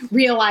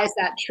 realize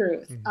that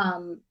truth,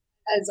 mhm,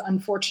 as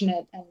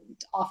unfortunate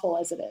and awful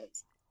as it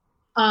is.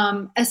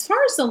 As far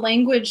as the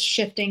language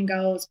shifting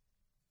goes,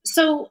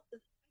 so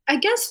I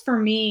guess for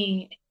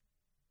me,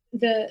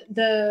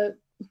 the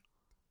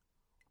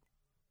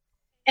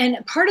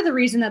and part of the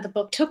reason that the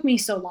book took me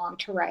so long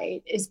to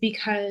write is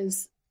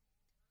because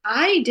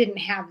I didn't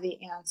have the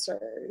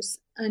answers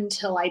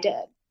until I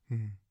did.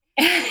 mhm.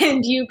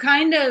 And you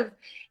kind of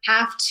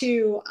have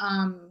to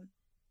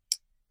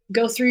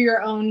go through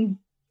your own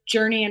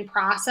journey and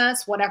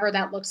process, whatever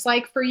that looks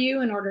like for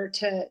you, in order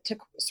to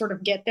sort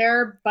of get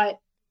there. But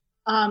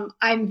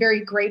I'm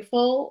very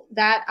grateful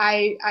that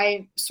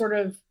I sort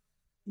of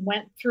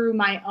went through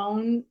my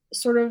own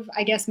sort of,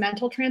 I guess,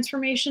 mental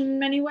transformation in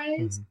many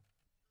ways,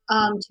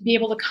 Mhm. to be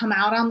able to come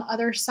out on the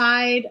other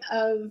side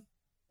of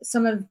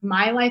some of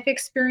my life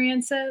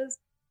experiences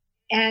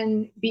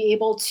and be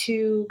able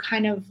to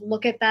kind of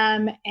look at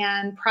them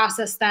and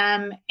process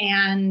them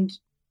and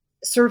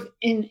sort of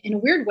in a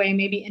weird way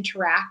maybe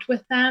interact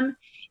with them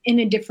in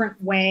a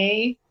different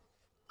way,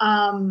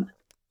 um,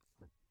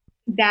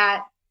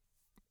 that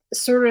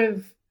sort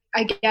of,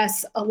 I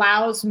guess,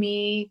 allows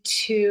me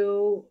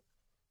to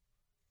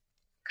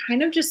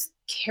kind of just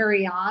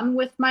carry on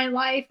with my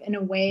life in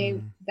a way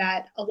Mhm.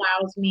 that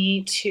allows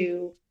me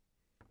to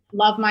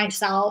love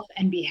myself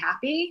and be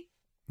happy,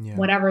 Yeah.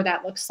 whatever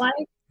that looks like.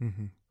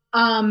 Mhm.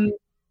 Um,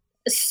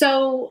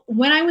 so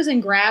when I was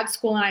in grad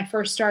school and I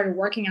first started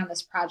working on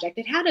this project,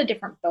 it had a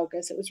different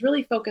focus. It was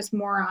really focused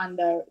more on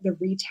the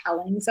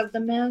retellings of the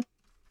myth.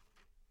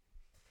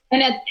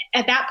 And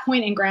at that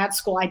point in grad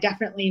school, I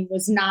definitely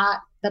was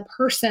not the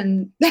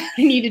person that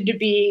I needed to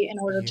be in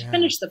order to Yeah.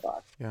 finish the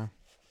book, Yeah.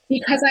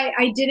 because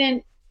I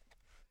didn't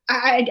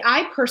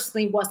I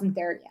personally wasn't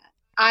there yet.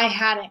 I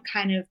hadn't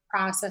kind of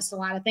processed a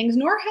lot of things,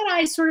 nor had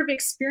I sort of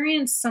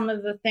experienced some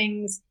of the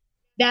things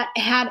that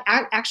had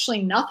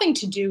actually nothing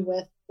to do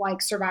with like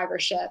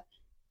survivorship,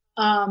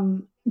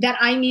 that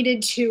I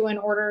needed to in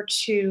order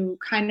to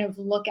kind of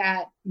look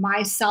at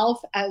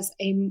myself as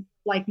a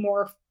like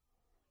more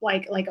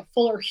like a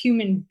fuller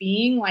human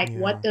being. Like Yeah.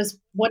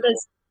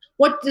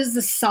 what does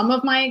the sum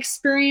of my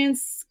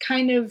experience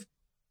kind of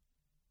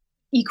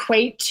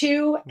equate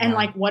to, and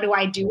Right. like what do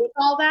I do with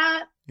all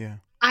that? Yeah.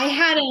 I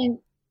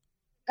hadn't,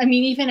 I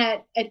mean, even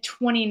at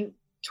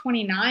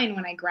 29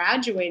 when I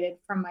graduated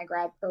from my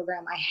grad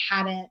program, I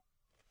hadn't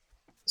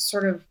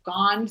sort of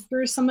gone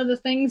through some of the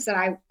things that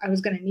I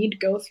was going to need to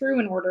go through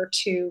in order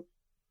to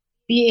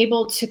be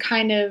able to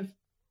kind of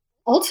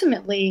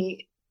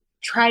ultimately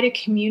try to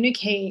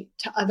communicate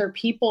to other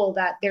people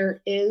that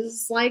there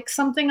is like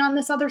something on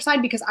this other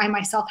side, because I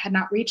myself had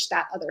not reached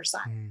that other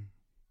side Mm.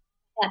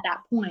 at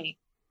that point.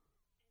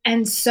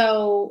 And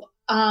so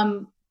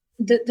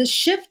the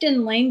shift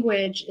in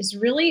language is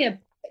really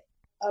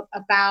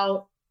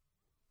about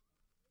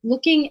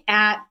looking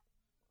at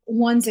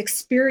one's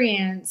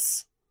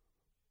experience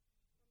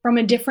from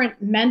a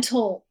different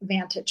mental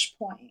vantage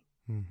point,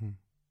 Mhm.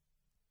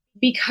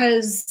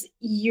 because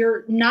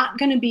you're not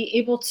going to be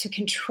able to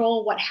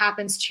control what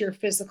happens to your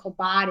physical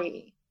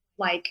body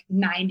like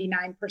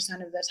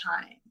 99% of the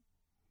time.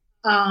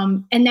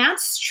 And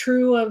that's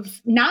true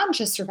of not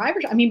just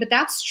survivors. I mean, but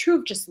that's true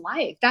of just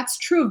life. That's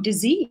true of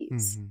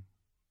disease. Mhm.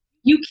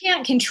 You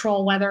can't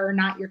control whether or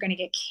not you're going to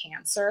get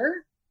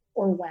cancer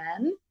or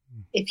when,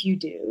 Mm. if you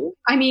do.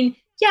 I mean,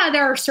 yeah,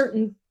 there are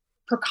certain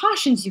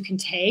precautions you can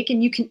take,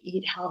 and you can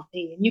eat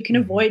healthy and you can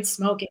Mhm. avoid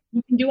smoking.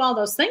 You can do all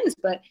those things,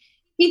 but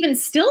even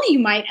still, you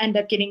might end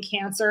up getting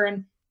cancer.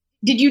 And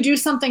did you do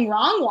something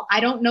wrong? Well,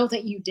 I don't know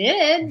that you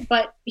did,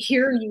 but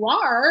here you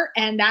are,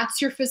 and that's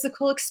your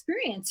physical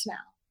experience now.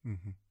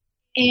 Mhm.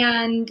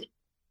 And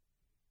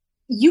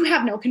you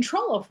have no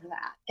control over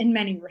that in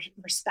many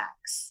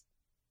respects.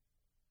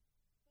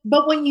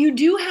 But what you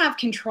do have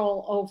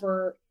control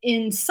over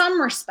in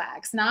some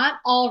respects, not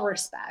all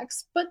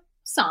respects, but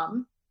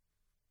some,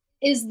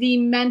 is the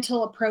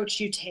mental approach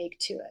you take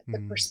to it, the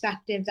Mm.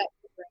 perspective that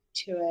you bring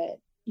to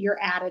it, your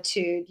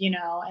attitude, and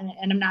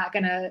I'm not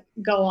going to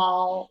go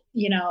all,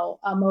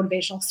 a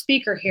motivational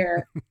speaker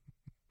here,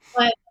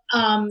 but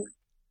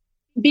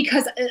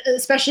because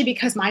especially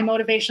because my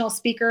motivational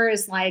speaker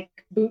is like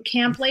boot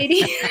camp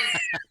lady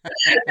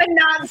and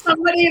not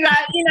somebody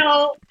that, you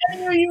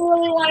really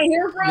want to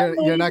hear from, You're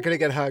believe not me. gonna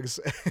get hugs.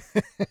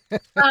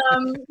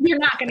 You're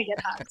not gonna get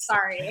hugged,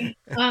 sorry.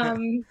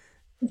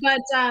 But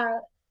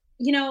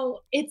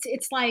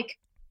it's like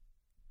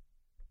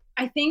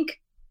I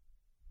think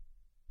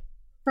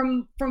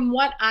From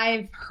what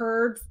I've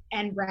heard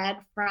and read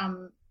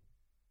from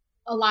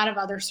a lot of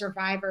other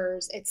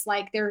survivors, it's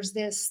like there's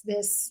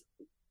this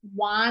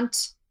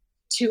want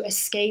to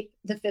escape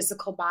the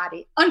physical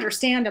body,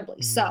 understandably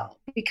Mm, so,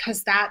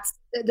 because that's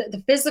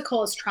the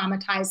physical is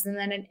traumatized, and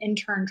then it in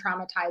turn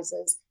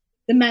traumatizes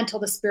the mental,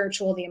 the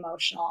spiritual, the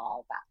emotional, all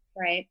of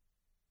that, right?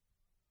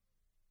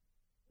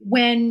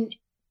 When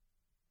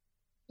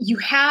you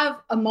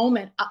have a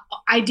moment,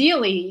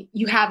 ideally,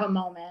 you have a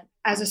moment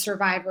as a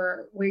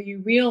survivor where you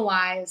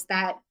realize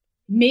that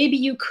maybe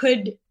you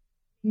could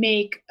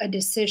make a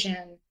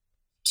decision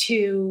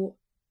to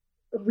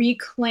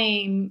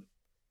reclaim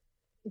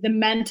the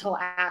mental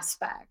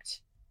aspect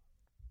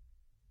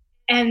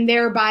and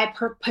thereby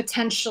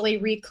potentially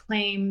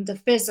reclaim the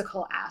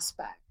physical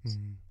aspect.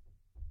 mm,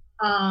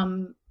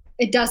 Um,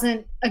 it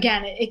doesn't,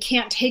 again, it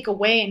can't take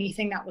away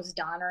anything that was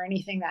done or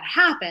anything that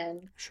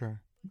happened, sure.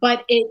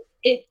 but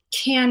it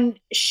can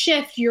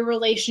shift your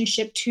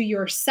relationship to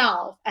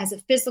yourself as a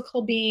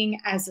physical being,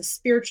 as a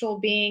spiritual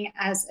being,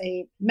 as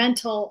a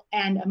mental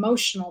and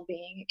emotional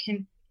being.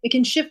 It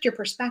can shift your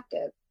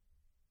perspective.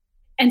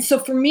 And so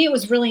for me, it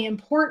was really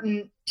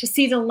important to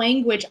see the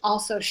language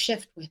also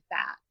shift with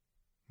that,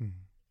 Mm,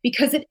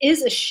 because it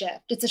is a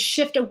shift. It's a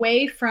shift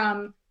away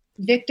from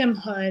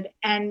victimhood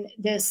and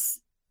this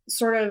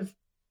sort of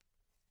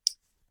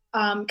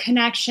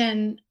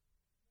connection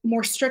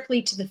more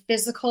strictly to the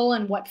physical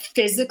and what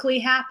physically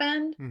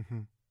happened,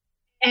 mhm,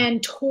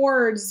 and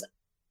towards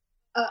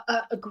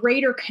a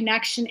greater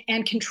connection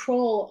and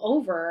control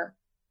over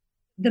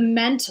the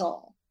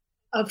mental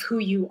of who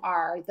you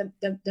are,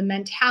 the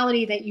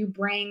mentality that you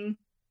bring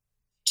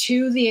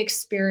to the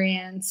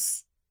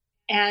experience,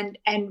 and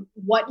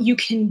what you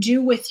can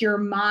do with your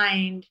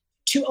mind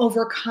to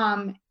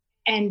overcome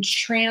and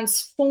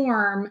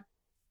transform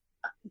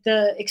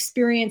the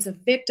experience of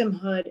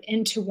victimhood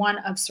into one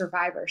of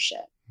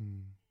survivorship.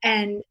 mm,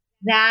 And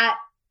that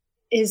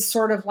is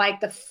sort of like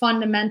the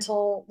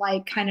fundamental,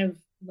 like, kind of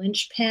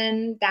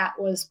linchpin that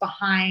was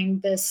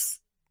behind this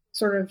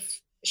sort of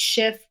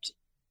shift,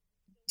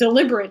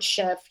 deliberate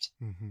shift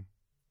mhm,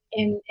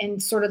 in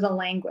sort of the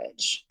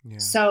language. yeah.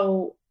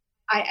 So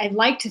I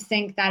like to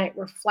think that it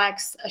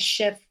reflects a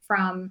shift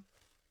from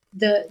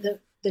the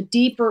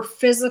deeper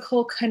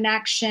physical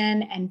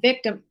connection and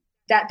victim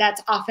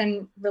that's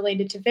often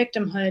related to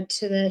victimhood,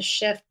 to the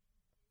shift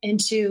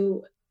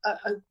into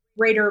a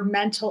greater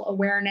mental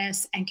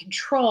awareness and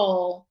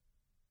control,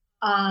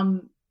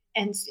 um,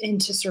 and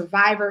into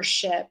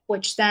survivorship,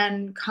 which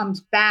then comes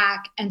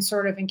back and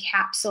sort of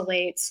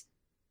encapsulates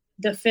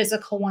the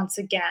physical once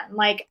again.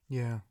 Like,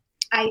 Yeah.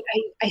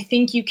 I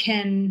think you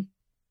can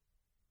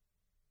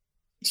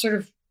sort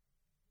of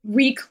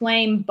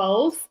reclaim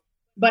both,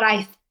 but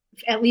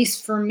at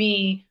least for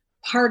me,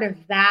 part of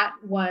that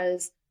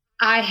was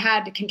I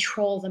had to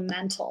control the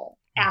mental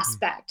Mhm,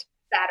 aspect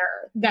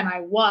better than I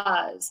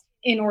was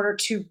in order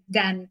to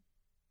then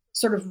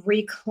sort of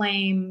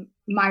reclaim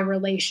my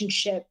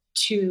relationship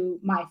to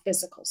my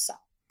physical self,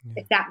 yeah.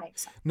 if that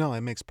makes sense. No,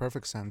 it makes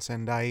perfect sense,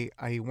 and I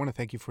want to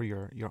thank you for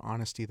your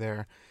honesty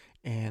there,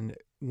 and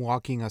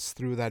walking us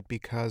through that,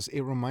 because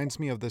it reminds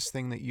me of this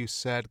thing that you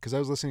said. Because I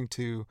was listening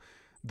to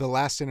the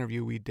last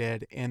interview we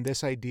did, and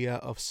this idea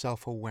of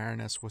self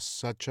awareness was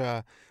such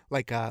a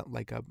like a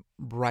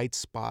bright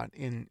spot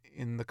in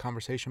the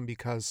conversation,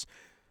 because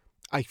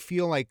I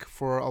feel like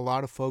for a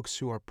lot of folks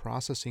who are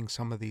processing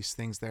some of these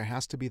things, there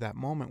has to be that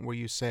moment where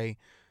you say,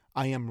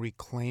 I am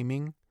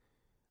reclaiming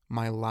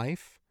my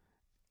life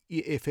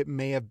if it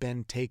may have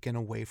been taken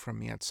away from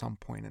me at some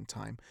point in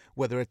time,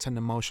 whether it's an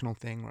emotional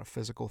thing or a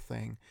physical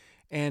thing.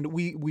 And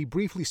we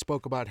briefly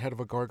spoke about Head of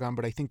a Gorgon,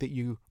 but I think that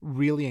you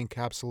really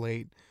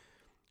encapsulate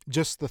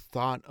just the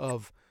thought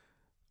of,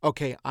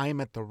 okay, I am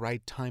at the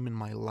right time in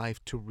my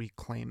life to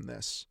reclaim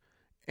this.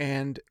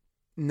 And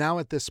now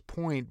at this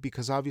point,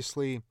 because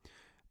obviously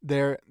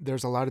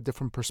there's a lot of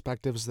different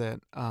perspectives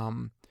that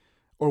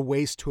or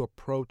ways to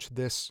approach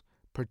this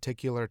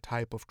particular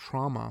type of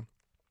trauma.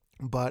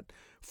 But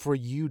for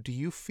you, do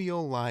you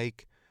feel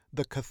like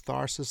the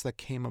catharsis that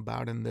came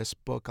about in this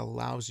book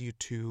allows you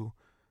to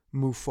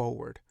move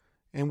forward?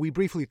 And we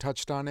briefly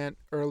touched on it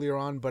earlier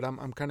on, but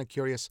I'm kind of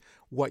curious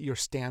what your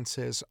stance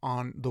is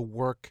on the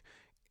work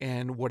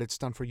and what it's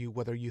done for you,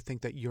 whether you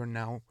think that you're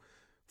now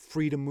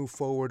free to move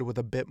forward with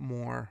a bit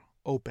more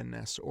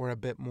openness or a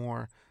bit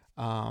more,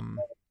 um,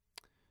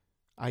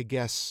 I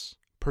guess,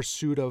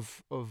 pursuit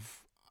of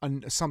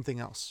something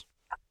else,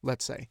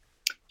 let's say.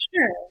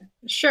 Sure,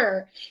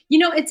 sure.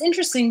 It's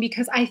interesting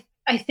because I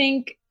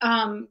think,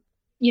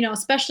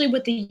 especially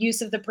with the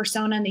use of the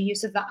persona and the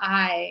use of the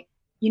I,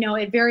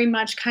 it very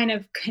much kind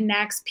of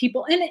connects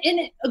people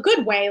in a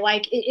good way.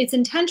 Like, it's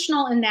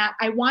intentional in that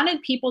I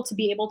wanted people to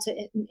be able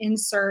to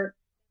insert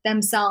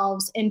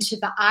themselves into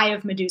the eye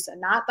of Medusa,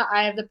 not the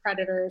eye of the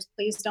predators.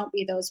 Please don't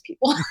be those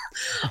people,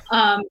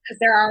 because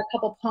there are a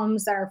couple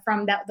poems that are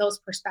from those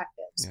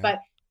perspectives. Yeah. But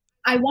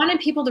I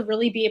wanted people to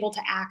really be able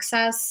to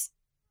access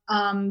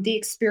the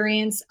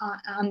experience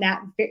on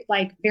that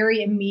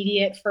very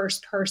immediate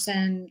first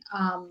person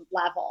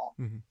level.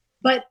 Hmm.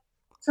 But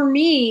for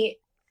me,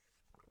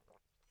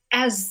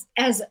 as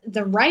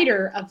the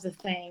writer of the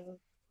thing,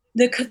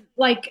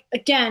 like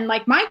again,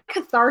 like my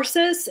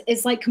catharsis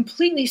is like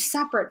completely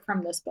separate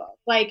from this book.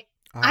 Like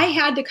I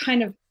had to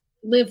kind of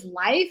live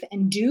life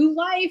and do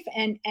life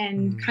and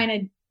kind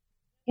of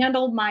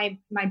handle my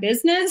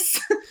business.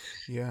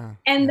 Yeah.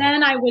 And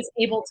then I was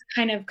able to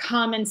kind of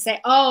come and say,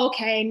 oh,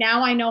 okay,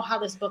 now I know how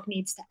this book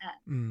needs to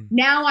end.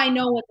 Now I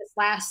know what this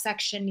last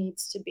section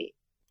needs to be.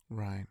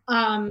 Right.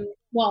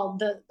 Well,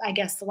 I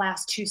guess the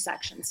last two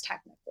sections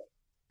technically.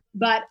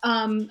 But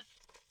for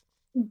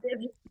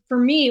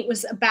me, it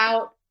was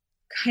about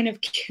kind of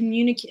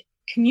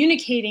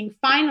communicating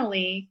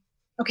finally,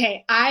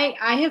 okay,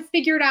 I have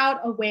figured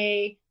out a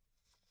way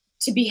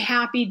to be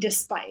happy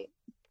despite.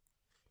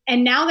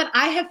 And now that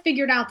I have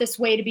figured out this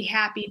way to be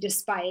happy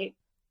despite,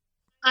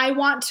 I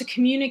want to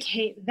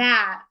communicate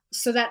that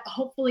so that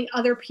hopefully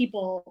other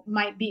people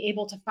might be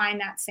able to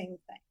find that same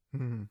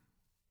thing.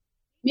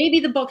 Maybe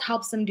the book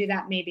helps them do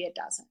that. Maybe it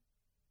doesn't.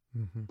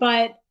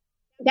 But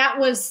that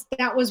was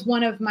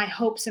one of my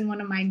hopes and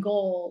one of my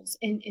goals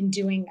in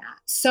doing that.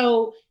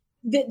 So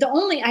the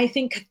only, I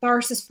think,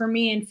 catharsis for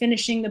me in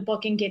finishing the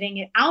book and getting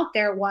it out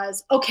there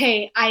was,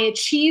 okay, I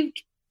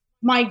achieved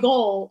my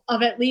goal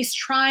of at least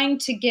trying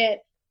to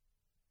get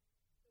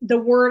the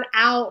word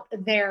out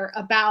there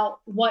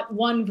about what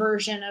one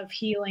version of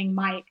healing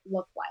might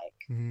look like.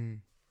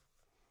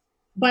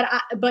 But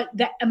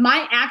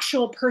my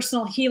actual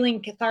personal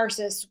healing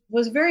catharsis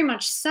was very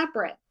much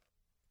separate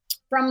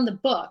from the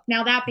book.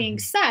 Now, that being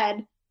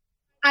said,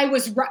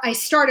 I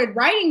started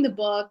writing the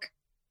book,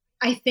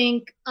 I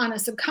think on a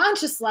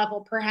subconscious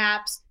level,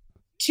 perhaps,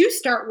 to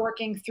start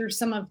working through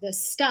some of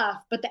this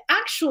stuff. But the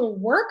actual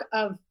work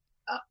of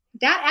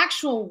that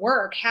actual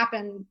work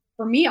happened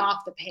for me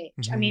off the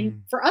page. I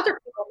mean, for other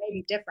people, it may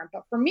be different,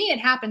 but for me, it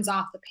happens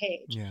off the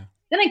page.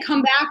 Then I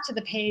come back to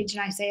the page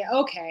and I say,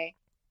 okay,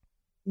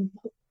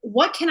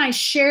 what can I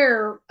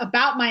share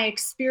about my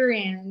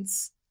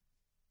experience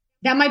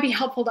that might be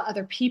helpful to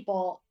other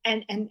people?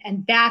 And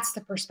that's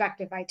the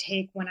perspective I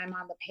take when I'm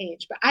on the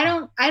page. But I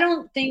don't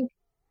think,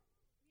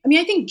 I mean,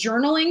 I think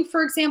journaling,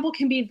 for example,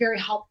 can be very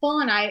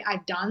helpful. And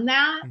I've done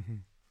that.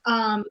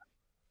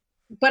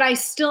 But I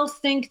still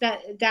think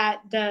that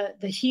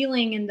the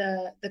healing and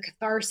the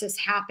catharsis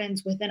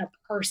happens within a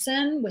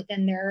person,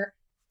 within their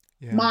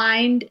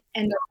mind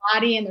and their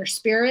body and their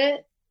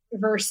spirit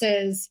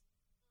versus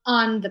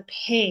on the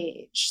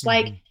page.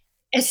 Like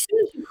as soon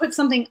as you put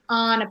something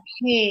on a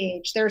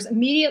page, there's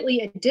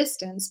immediately a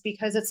distance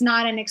because it's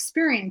not an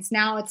experience.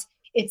 Now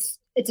it's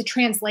a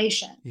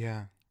translation.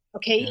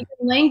 Okay. Even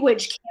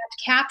language can't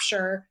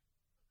capture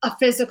a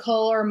physical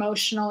or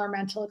emotional or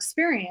mental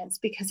experience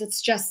because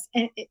it's just,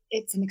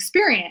 it's an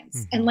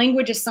experience and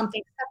language is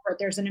something separate.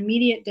 There's an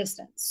immediate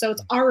distance. So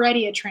it's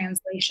already a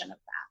translation of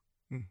that.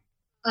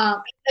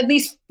 At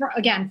least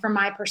again, from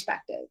my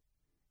perspective.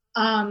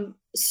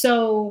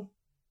 So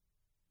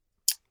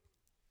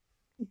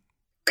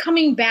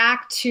coming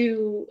back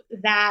to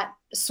that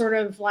sort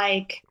of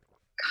like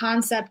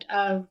concept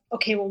of,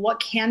 okay, well, what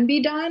can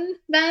be done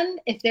then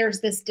if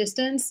there's this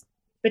distance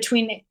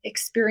between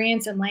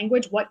experience and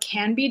language, what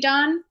can be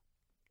done?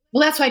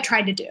 Well, that's what I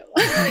tried to do.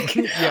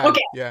 Okay. So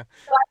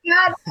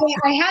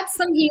I had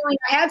some healing.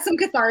 I had some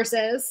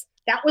catharsis.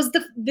 That was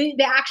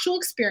the actual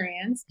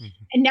experience.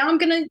 And now I'm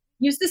going to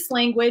use this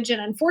language.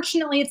 And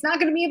unfortunately, it's not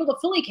going to be able to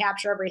fully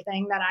capture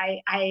everything that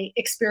I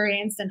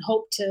experienced and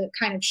hope to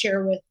kind of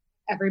share with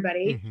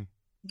everybody.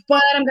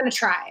 But I'm going to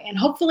try. And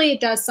hopefully it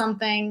does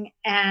something.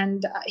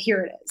 And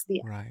here it is.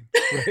 Right.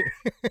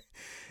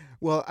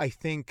 Well, I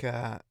think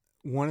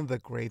one of the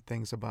great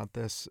things about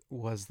this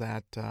was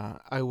that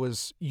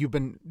you've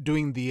been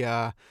doing the,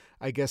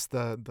 I guess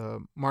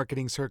the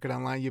marketing circuit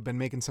online. You've been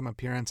making some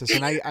appearances,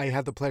 and I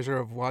had the pleasure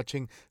of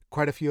watching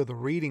quite a few of the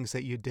readings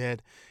that you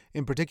did.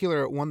 In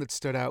particular, one that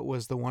stood out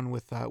was the one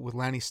with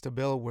Lanny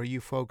Stabile, where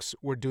you folks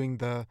were doing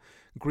the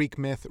Greek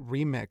myth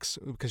remix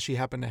because she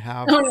happened to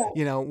have,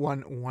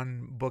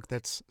 one book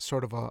that's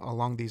sort of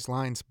along these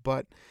lines,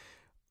 but.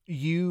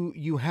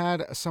 You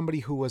had somebody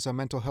who was a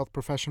mental health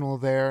professional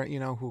there,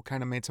 who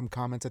kind of made some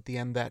comments at the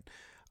end that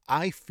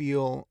I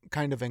feel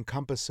kind of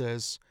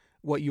encompasses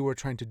what you were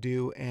trying to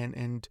do,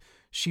 and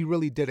she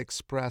really did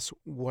express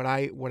what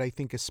I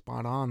think is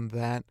spot on,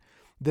 that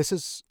this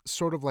is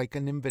sort of like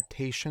an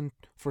invitation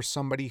for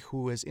somebody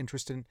who is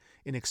interested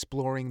in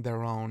exploring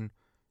their own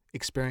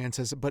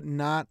experiences, but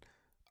not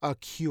a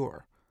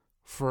cure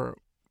for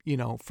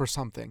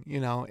something,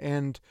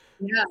 and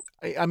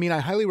I mean, I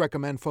highly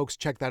recommend folks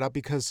check that out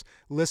because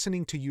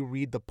listening to you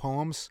read the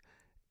poems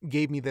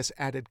gave me this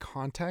added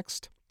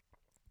context.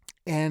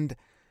 And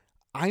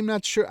I'm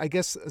not sure, I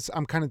guess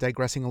I'm kind of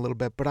digressing a little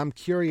bit, but I'm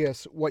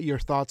curious what your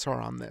thoughts are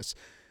on this.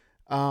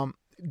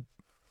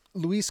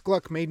 Louise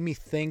Gluck made me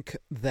think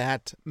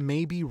that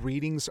maybe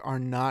readings are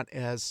not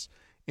as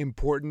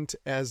important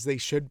as they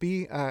should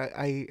be.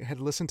 I had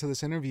listened to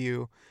this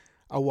interview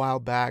a while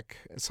back,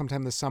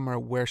 sometime this summer,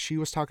 where she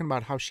was talking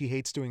about how she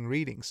hates doing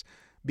readings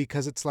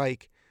because it's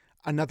like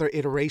another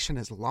iteration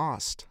is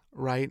lost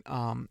right?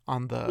 On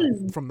the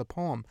Hmm. from the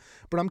poem.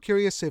 But I'm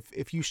curious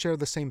if you share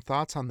the same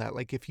thoughts on that.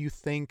 Like if you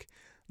think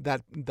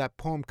that that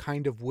poem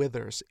kind of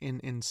withers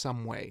in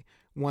some way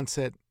once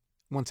it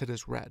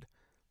is read.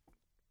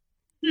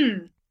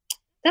 Hmm.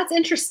 That's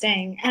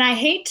interesting. And I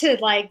hate to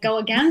like go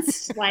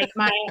against like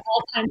my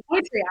all-time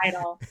poetry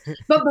idol.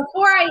 But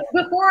before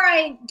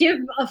I give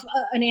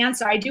an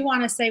answer, I do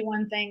want to say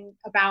one thing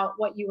about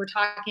what you were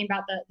talking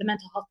about, the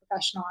mental health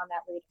professional on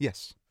that read.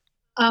 Yes.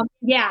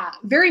 Yeah,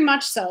 very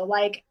much so.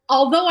 Like,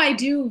 although I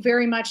do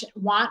very much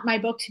want my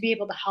book to be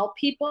able to help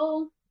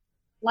people,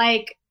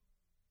 like,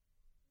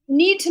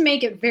 need to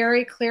make it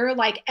very clear,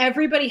 like,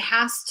 everybody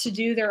has to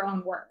do their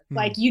own work. Mm.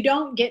 Like, you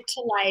don't get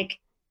to, like,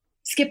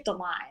 skip the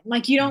line.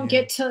 Like, you don't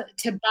Yeah. get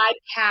to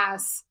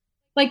bypass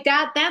like,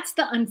 that's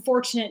the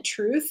unfortunate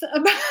truth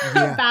about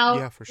Yeah.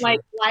 Yeah, for like,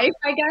 sure. life,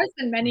 I guess,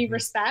 in many Hmm.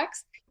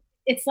 respects.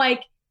 It's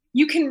like,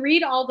 you can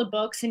read all the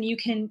books and you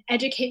can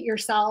educate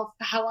yourself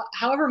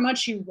however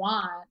much you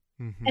want,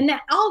 Hmm. and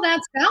that all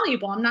that's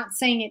valuable. I'm not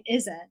saying it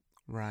isn't,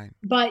 Right.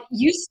 but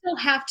you still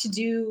have to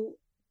do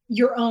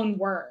your own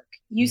work.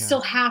 You Yeah.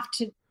 still have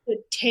to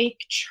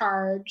take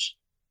charge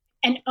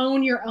and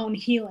own your own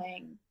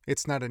healing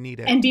It's not an and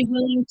edict. be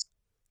willing to,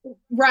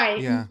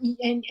 right, Yeah.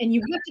 and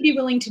you have to be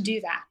willing to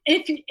do that.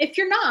 If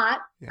you're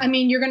not, I Yeah.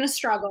 mean, you're going to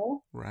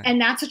struggle, Right. and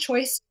that's a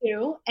choice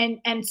too, and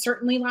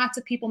certainly lots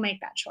of people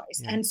make that choice,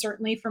 Yeah. and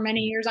certainly for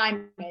many years I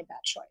made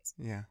that choice.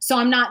 Yeah. So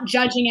I'm not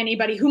judging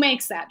anybody who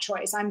makes that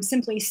choice. I'm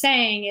simply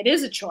saying it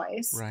is a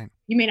choice. Right.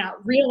 You may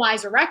not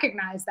realize or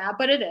recognize that,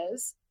 but it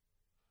is.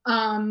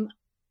 Um,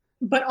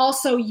 but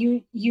also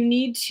you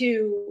need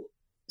to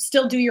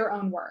still do your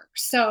own work.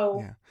 So,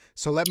 Yeah.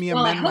 So let me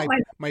well, I amend hope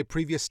my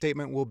previous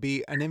statement will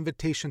be an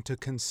invitation to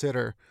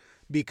consider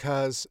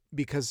because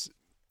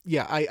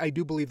yeah, I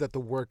do believe that the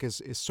work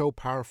is so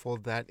powerful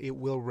that it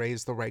will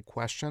raise the right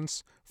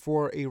questions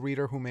for a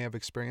reader who may have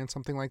experienced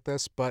something like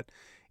this, but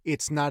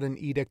it's not an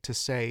edict to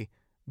say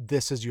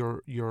this is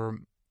your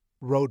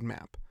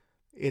roadmap.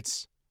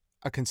 It's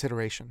a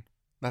consideration.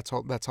 That's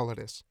all it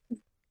is.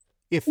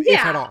 If at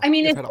yeah, all. I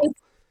mean, If at all. it's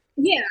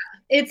yeah,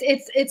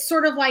 it's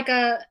sort of like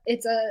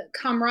it's a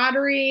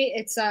camaraderie.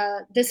 It's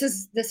a this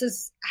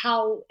is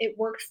how it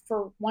worked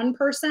for one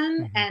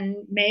person Hmm. and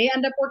may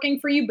end up working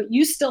for you, but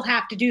you still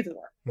have to do the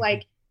work. Hmm.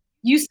 Like,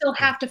 you still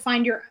Yeah. have to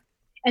find your,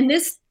 and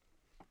this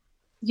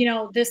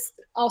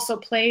also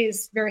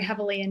plays very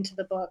heavily into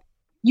the book.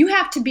 You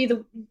have to be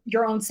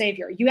your own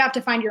savior. You have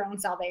to find your own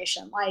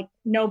salvation. Like,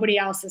 nobody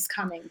else is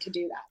coming to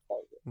do that for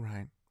you.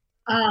 Right.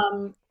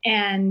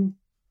 And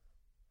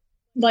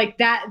like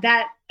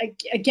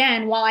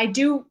again, while I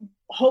do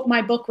hope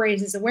my book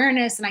raises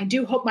awareness and I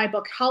do hope my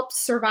book helps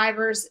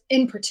survivors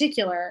in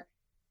particular,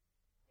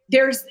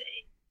 there's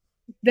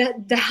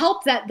the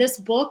help that this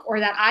book or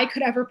that I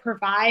could ever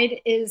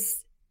provide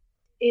is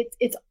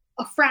it's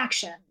a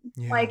fraction.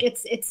 Yeah. Like,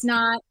 it's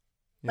not,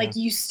 Yeah. like,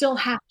 you still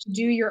have to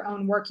do your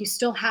own work. You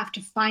still have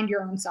to find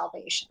your own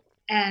salvation.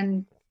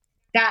 And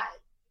that,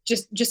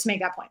 just to make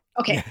that point.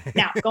 Okay, Yeah.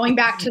 now going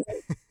back to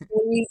the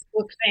Louise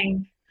book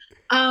thing.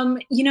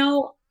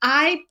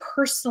 I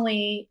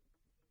personally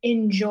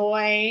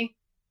enjoy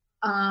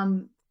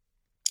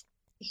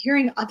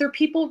hearing other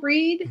people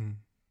read Mm.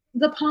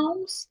 the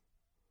poems.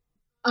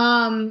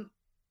 Um,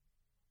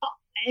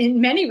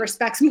 in many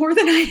respects, more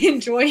than I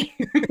enjoy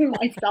hearing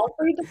myself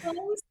read the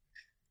poems.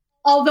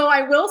 Although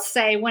I will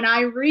say, when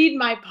I read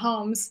my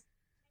poems,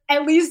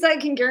 at least I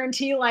can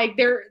guarantee, like,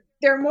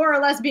 they're more or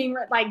less being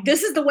read, like,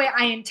 this is the way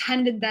I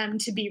intended them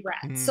to be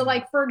read. So, Mm.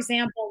 like, for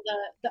example,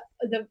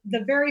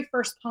 the very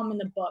first poem in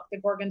the book, The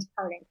Gorgon's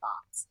Parting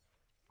Thoughts,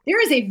 there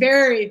is a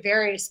very,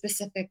 very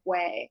specific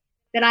way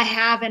that I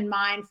have in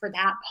mind for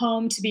that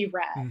poem to be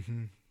read.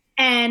 Hmm.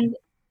 And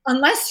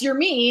unless you're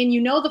me and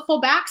you know the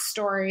full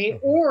backstory,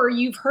 Hmm. or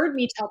you've heard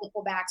me tell the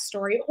full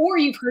backstory, or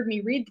you've heard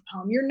me read the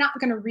poem, you're not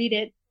going to read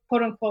it,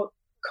 quote unquote,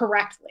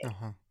 correctly.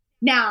 Uh-huh.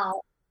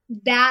 Now,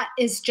 that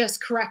is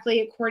just correctly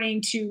according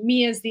to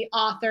me as the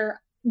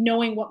author,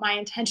 knowing what my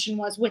intention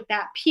was with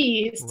that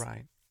piece.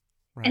 Right.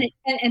 And,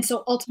 Right. and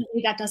so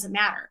ultimately that doesn't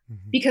matter,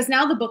 Hmm. because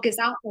now the book is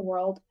out in the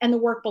world and the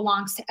work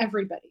belongs to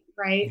everybody,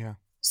 right? Yeah.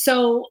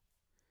 So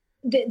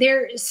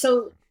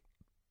so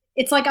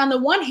it's like, on the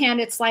one hand,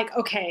 it's like,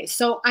 okay,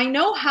 so I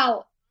know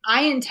how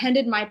I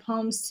intended my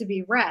poems to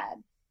be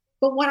read,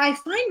 but what I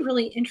find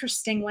really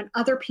interesting when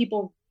other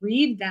people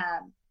read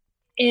them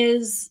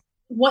is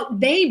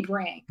what they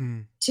bring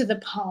Mm. to the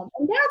poem.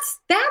 And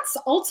that's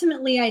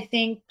ultimately, I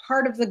think,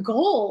 part of the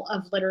goal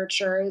of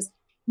literature is,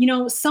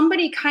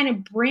 somebody kind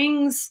of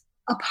brings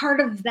a part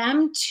of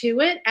them to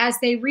it as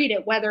they read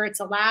it, whether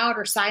it's aloud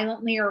or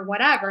silently or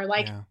whatever.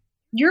 Like, Yeah.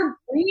 you're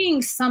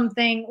bringing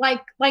something,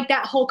 like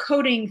that whole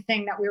coding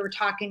thing that we were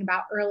talking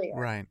about earlier.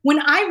 Right. When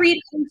I read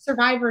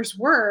survivors'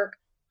 work,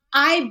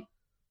 I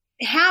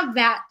have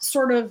that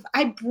sort of,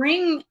 I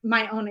bring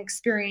my own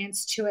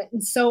experience to it.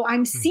 And so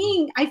Hmm.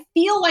 I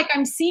feel like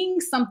I'm seeing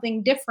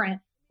something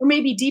different or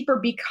maybe deeper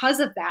because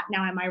of that.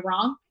 Now, am I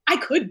wrong? I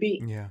could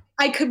be. Yeah.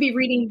 I could be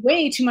reading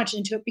way too much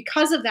into it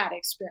because of that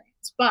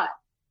experience. But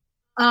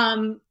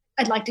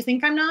I'd like to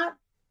think I'm not,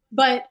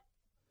 but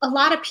a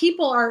lot of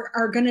people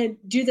are going to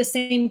do the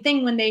same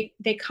thing when they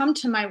come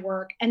to my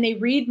work and they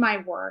read my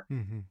work.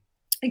 Mm-hmm.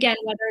 Again,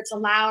 whether it's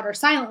aloud or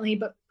silently,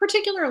 but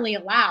particularly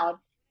aloud.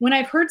 When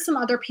I've heard some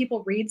other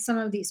people read some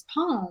of these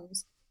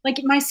poems, like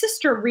my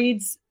sister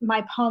reads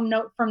my poem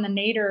Note from the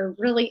Nadir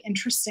really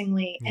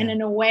interestingly and Yeah.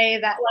 in a way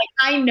that like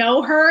I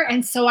know her,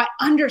 and so I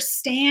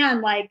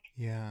understand, like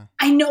Yeah.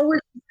 I know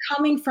where she's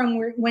coming from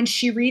when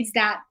she reads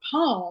that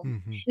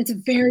poem. Mm-hmm. It's a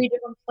very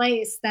different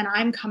place than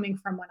I'm coming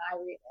from when I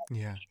read it.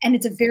 Yeah. And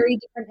it's a very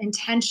different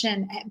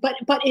intention. But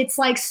it's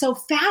like so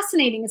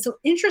fascinating and so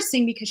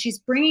interesting because she's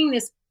bringing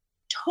this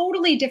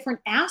totally different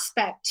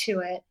aspect to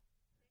it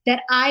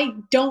that I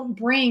don't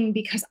bring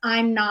because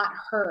I'm not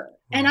her.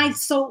 And Right.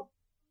 so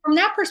from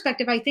that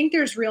perspective, I think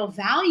there's real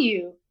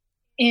value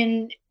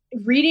in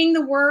reading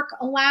the work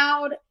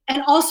aloud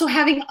and also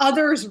having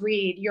others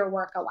read your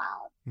work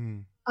aloud.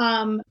 Mm.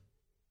 Um,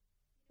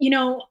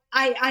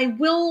 I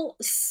will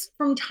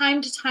from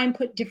time to time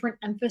put different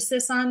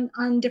emphasis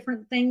on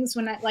different things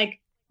when I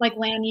like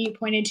Lanny you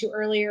pointed to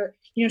earlier.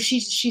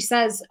 She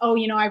says, "Oh,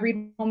 I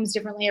read poems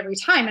differently every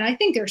time," and I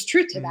think there's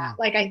truth to that. Mm.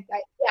 Like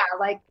yeah,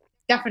 like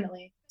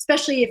definitely,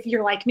 especially if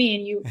you're like me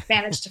and you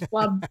manage to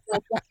flub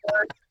like one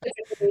word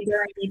specifically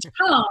during each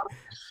poem,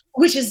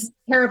 which is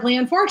terribly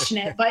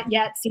unfortunate, but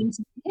yet seems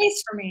to be the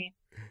case for me.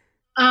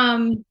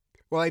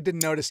 Well, I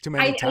didn't notice too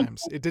many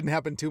times. It didn't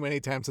happen too many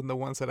times in the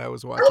ones that I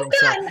was watching.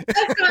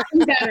 I've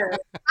gotten better.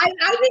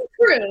 I've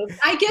improved.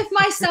 I give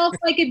myself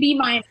like a B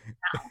minus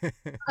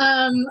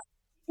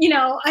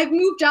now. I've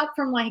moved up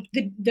from like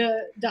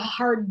the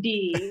hard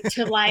D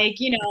to like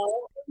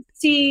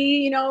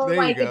C.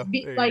 Like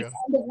like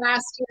end of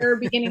last year,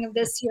 beginning of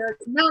this year.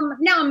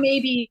 Now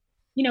maybe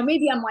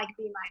I'm like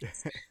B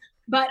minus.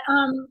 But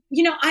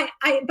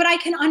but I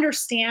can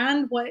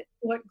understand what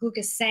Gluck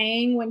is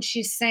saying when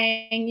she's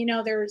saying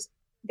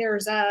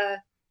there's a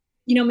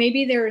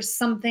maybe there's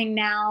something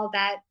now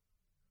that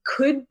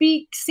could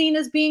be seen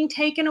as being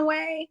taken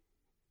away,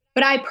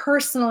 but I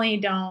personally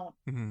don't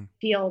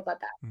feel that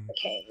that's the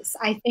case.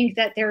 I think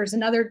that there's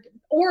another,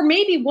 or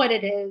maybe what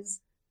it is,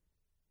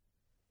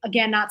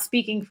 again, not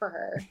speaking for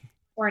her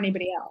or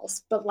anybody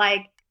else, but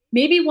like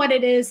maybe what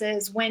it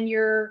is when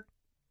you're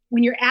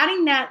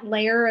adding that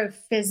layer of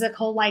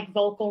physical, like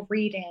vocal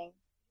reading,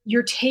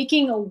 you're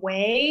taking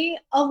away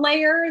a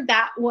layer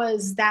that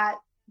was that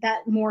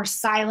more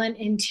silent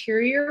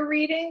interior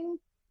reading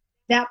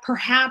that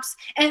perhaps,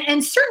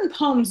 and certain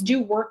poems do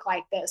work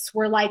like this,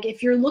 where like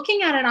if you're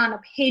looking at it on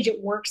a page, it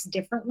works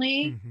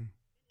differently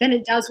than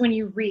it does when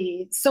you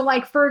read. So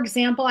like, for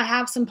example, I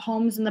have some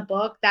poems in the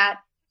book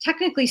that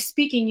technically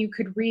speaking, you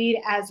could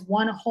read as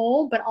one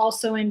whole, but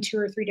also in 2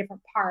 or 3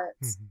 different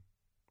parts.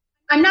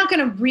 I'm not going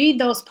to read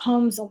those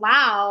poems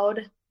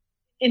aloud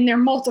in their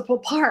multiple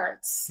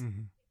parts.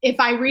 If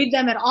I read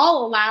them at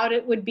all aloud,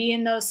 it would be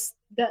in those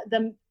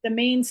the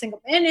main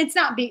single, and it's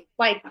not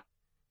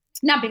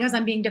because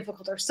I'm being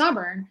difficult or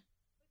stubborn,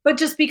 but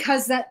just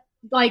because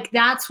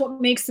that's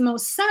what makes the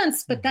most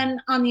sense. But then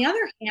on the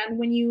other hand,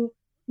 when you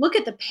look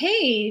at the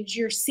page,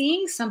 you're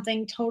seeing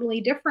something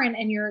totally different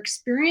and you're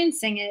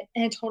experiencing it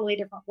in a totally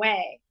different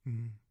way.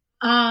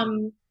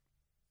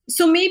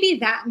 So maybe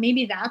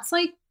that's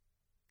like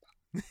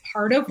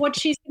part of what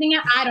she's getting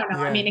at. I don't know.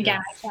 I mean, again,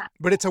 I can't.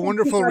 But it's a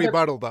wonderful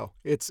rebuttal, though.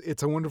 It's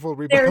a wonderful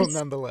rebuttal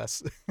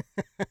nonetheless.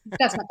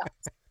 That's my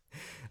thoughts.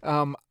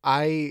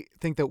 I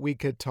think that we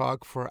could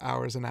talk for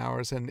hours and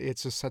hours, and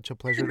it's just such a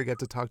pleasure to get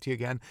to talk to you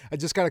again. I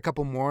just got a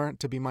couple more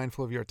to be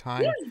mindful of your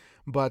time.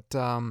 But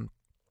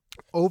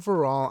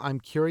overall, I'm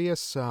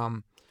curious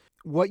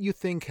what you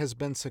think has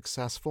been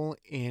successful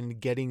in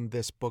getting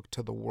this book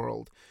to the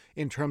world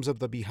in terms of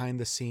the behind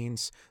the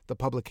scenes, the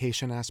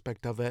publication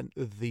aspect of it,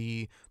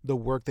 the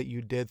work that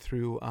you did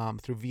through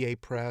VA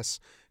Press.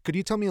 Could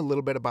you tell me a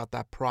little bit about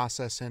that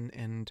process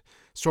and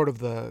sort of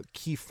the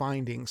key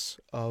findings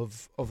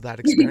of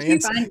that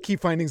experience? Key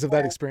findings of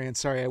that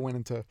experience. Sorry, I went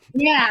into...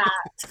 Yeah.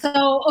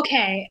 So,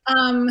 okay.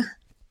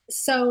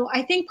 So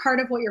I think part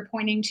of what you're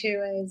pointing to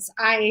is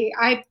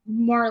I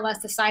more or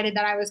less decided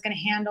that I was going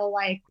to handle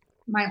like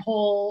my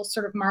whole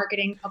sort of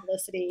marketing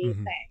publicity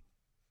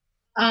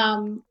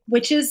thing,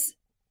 which is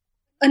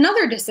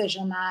another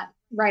decision that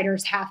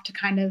writers have to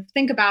kind of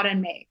think about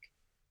and make.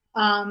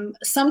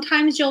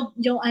 Sometimes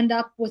you'll end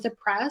up with a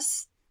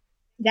press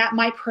that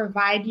might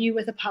provide you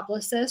with a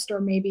publicist,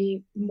 or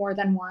maybe more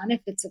than one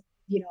if it's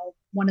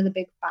one of the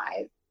big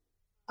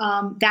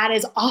 5. That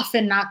is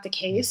often not the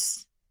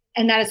case,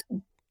 and that is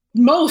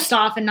most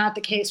often not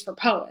the case for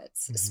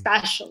poets,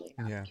 especially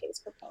not the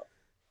case for poets.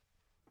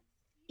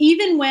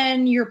 Even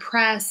when your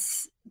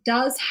press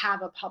does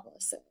have a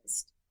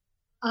publicist,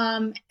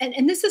 and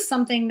this is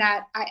something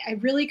that I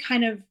really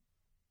kind of,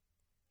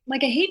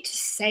 like, I hate to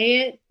say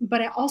it,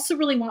 but I also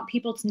really want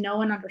people to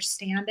know and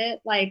understand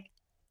it. Like,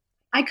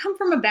 I come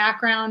from a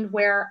background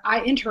where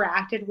I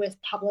interacted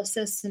with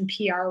publicists and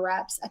PR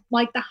reps at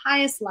like the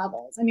highest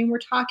levels. I mean, we're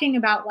talking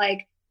about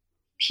like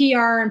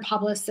PR and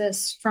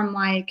publicists from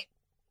like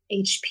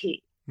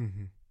HP.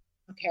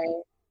 Okay.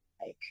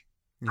 Like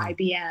Yeah.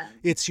 IBM.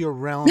 It's your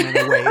realm in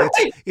a way.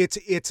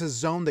 It's a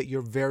zone that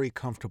you're very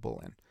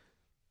comfortable in.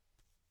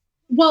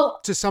 Well,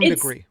 To some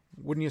degree,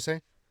 wouldn't you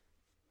say?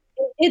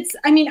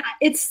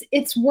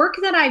 It's work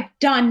that I've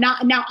done. Now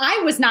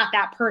I was not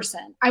that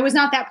person. I was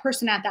not that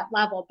person at that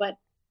level, but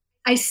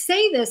I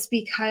say this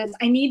because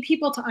I need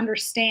people to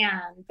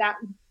understand that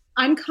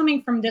I'm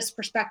coming from this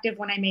perspective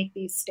when I make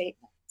these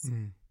statements.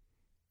 Mm.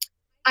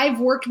 I've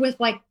worked with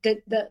like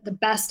the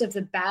best of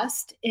the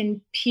best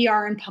in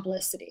PR and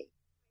publicity.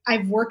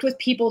 I've worked with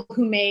people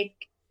who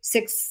make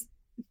six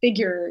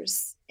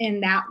figures in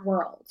that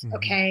world. Mm-hmm.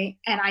 Okay.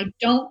 And I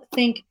don't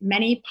think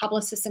many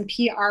publicists and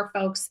PR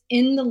folks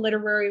in the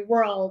literary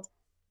world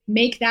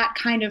make that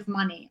kind of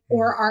money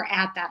or are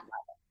at that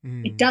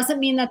level. It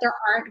doesn't mean that there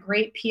aren't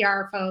great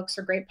PR folks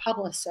or great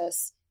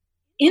publicists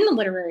in the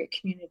literary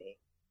community.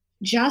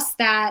 Just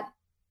that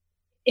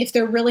if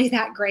they're really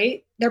that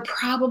great, they're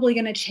probably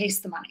going to chase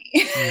the money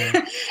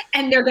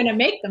and they're going to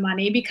make the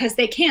money because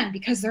they can,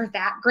 because they're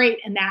that great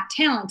and that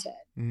talented.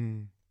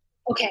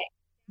 Okay.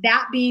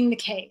 That being the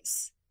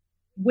case,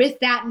 with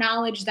that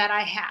knowledge that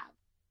I have,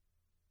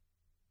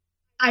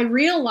 I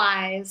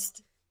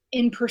realized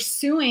in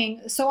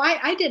pursuing, so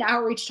I did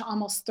outreach to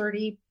almost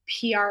 30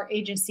 PR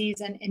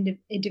agencies and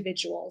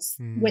individuals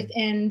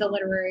within the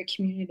literary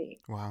community.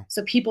 Wow.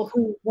 So people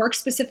who work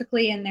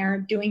specifically in there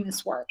doing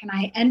this work. And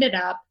I ended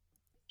up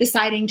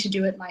deciding to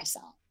do it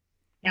myself.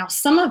 Now,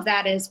 some of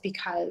that is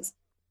because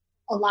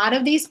a lot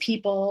of these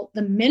people,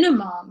 the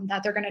minimum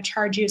that they're going to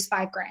charge you is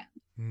 $5,000.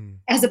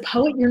 As a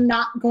poet, you're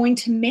not going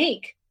to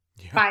make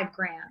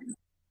 $5,000.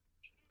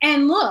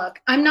 And look,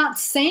 I'm not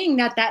saying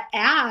that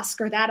ask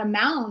or that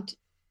amount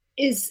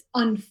is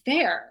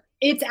unfair.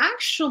 It's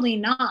actually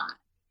not,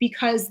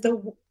 because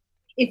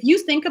if you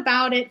think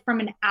about it from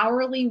an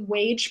hourly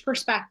wage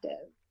perspective,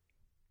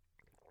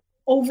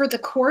 over the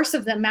course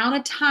of the amount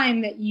of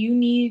time that you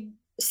need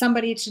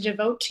somebody to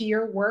devote to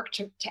your work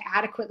to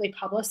adequately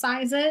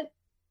publicize it,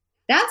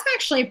 that's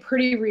actually a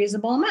pretty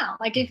reasonable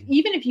amount. Like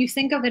even if you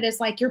think of it as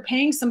like you're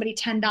paying somebody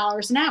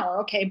 $10 an hour,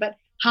 okay, but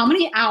how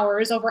many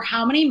hours over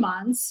how many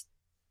months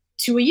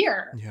to a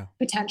year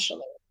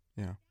potentially?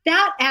 Yeah.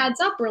 That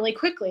adds up really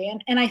quickly.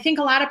 And I think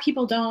a lot of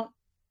people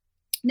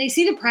they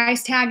see the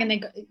price tag and they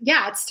go,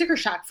 yeah, it's sticker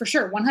shock for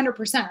sure.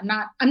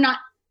 100%. I'm not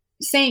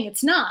saying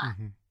it's not.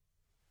 Mm-hmm.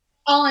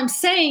 All I'm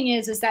saying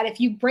is that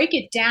if you break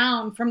it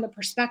down from the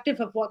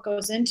perspective of what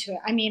goes into it,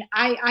 I mean,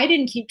 I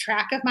didn't keep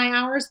track of my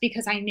hours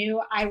because I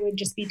knew I would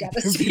just be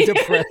devastated. Be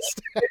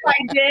depressed. If I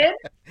did,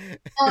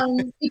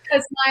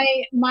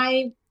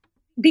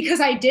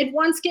 because I did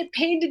once get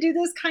paid to do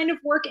this kind of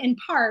work in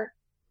part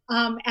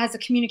as a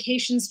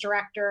communications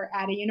director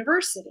at a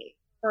university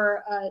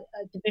for a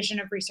division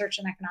of research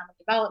and economic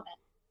development.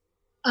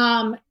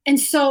 And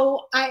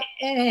so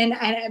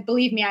and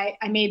believe me, I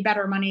made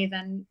better money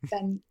than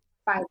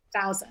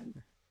 $5,000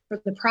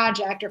 for the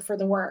project or for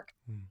the work.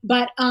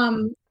 But,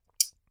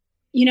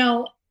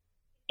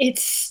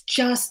 it's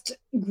just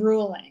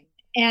grueling,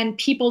 and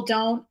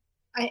people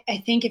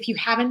I think if you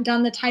haven't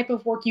done the type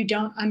of work, you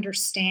don't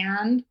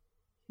understand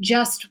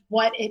just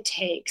what it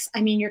takes.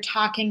 I mean, you're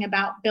talking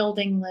about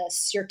building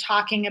lists, you're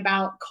talking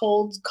about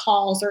cold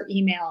calls or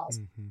emails.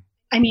 Mm-hmm.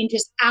 I mean,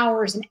 just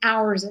hours and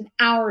hours and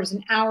hours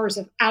and hours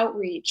of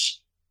outreach.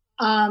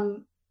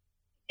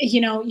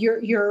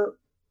 You're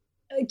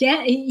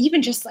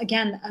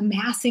again,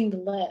 amassing the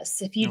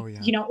list. If you,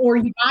 or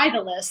you buy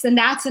the list, then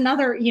that's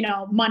another,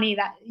 money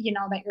that,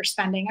 that you're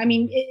spending. I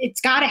mean,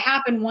 it's got to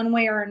happen one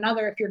way or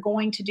another if you're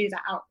going to do the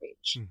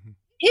outreach,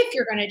 if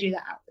you're going to do the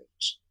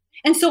outreach.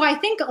 And so I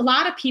think a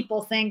lot of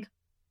people think,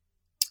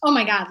 oh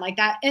my God, like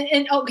that.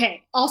 And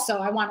okay, also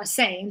I want to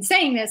say, in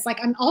saying this, like,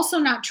 I'm also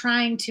not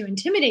trying to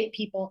intimidate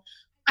people.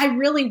 I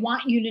really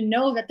want you to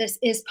know that this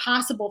is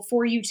possible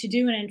for you to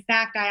do. And in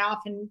fact, I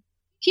often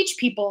teach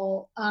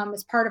people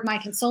as part of my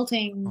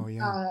consulting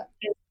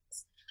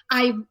business.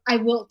 I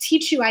will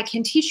teach you, I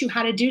can teach you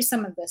how to do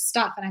some of this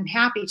stuff. And I'm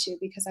happy to,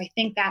 because I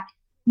think that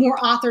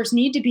more authors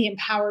need to be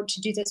empowered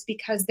to do this,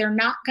 because they're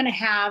not going to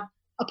have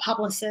a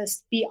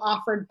publicist be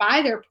offered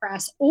by their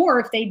press. Or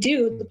if they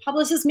do, the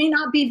publicist may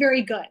not be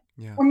very good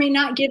or may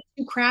not give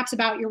two craps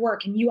about your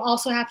work. And you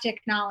also have to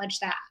acknowledge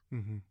that.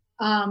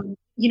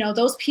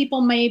 Those people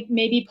may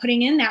be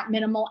putting in that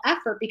minimal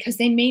effort because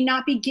they may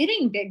not be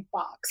getting big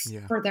bucks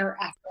for their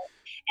effort.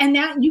 And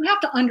that you have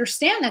to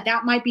understand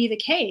that might be the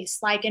case,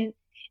 like, and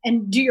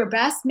do your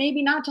best,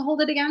 maybe not to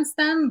hold it against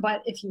them,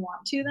 but if you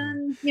want to,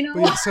 then,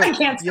 I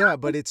can't stop.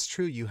 But it's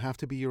true. You have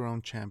to be your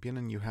own champion,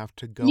 and you have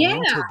to go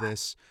into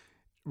this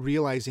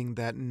realizing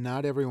that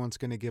not everyone's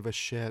going to give a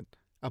shit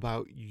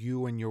about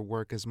you and your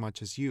work as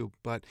much as you.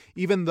 But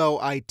even though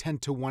I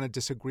tend to want to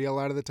disagree a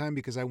lot of the time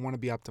because I want to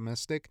be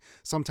optimistic,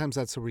 sometimes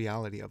that's the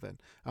reality of it.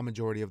 A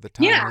majority of the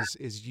time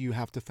is you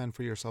have to fend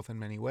for yourself in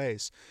many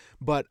ways.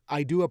 But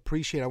I do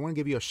appreciate, I want to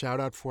give you a shout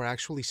out for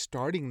actually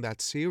starting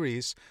that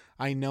series.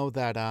 I know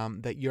that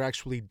that you're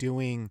actually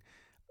doing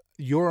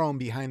your own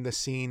behind the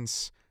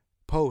scenes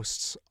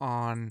posts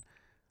on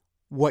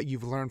what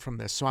you've learned from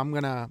this. So I'm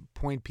going to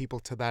point people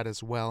to that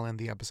as well in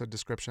the episode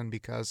description,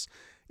 because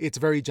it's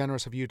very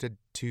generous of you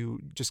to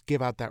just give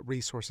out that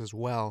resource as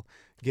well,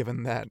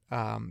 given that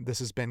this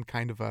has been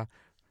kind of a,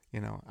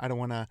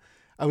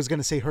 I was going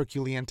to say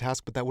Herculean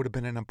task, but that would have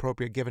been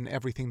inappropriate given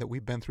everything that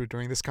we've been through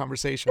during this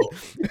conversation.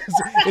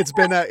 It's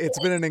been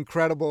an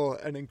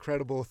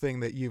incredible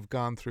thing that you've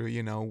gone through,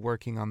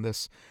 working on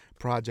this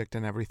project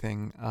and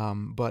everything.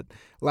 But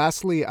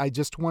lastly, I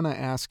just want to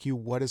ask you,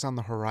 what is on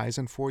the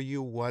horizon for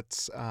you?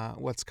 What's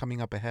coming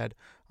up ahead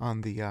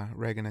on the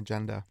Reagan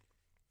agenda?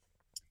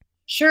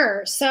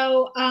 Sure.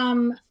 So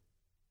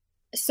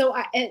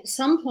at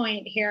some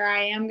point here,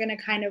 I am going to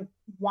kind of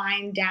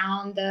wind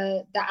down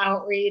the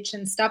outreach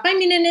and stuff. I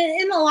mean,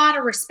 in a lot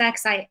of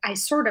respects, I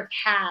sort of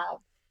have.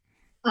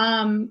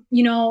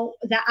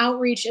 The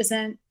outreach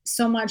isn't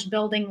so much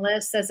building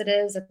lists as it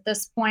is at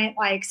this point,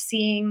 like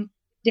seeing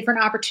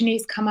different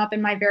opportunities come up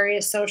in my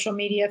various social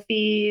media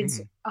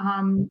feeds.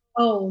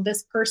 Oh,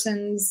 this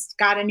person's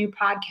got a new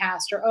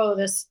podcast, or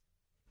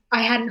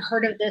I hadn't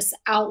heard of this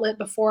outlet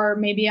before.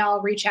 Maybe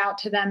I'll reach out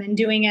to them, and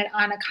doing it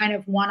on a kind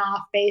of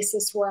one-off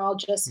basis where I'll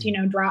just,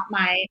 drop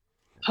my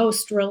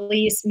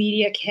post-release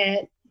media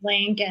kit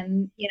link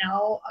and,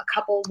 a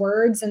couple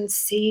words and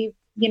see,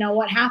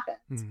 what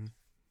happens.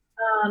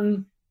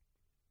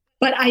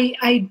 But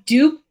I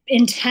do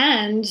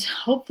intend,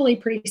 hopefully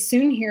pretty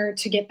soon here,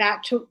 to get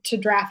back to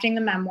drafting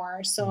the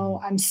memoir.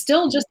 So I'm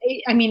still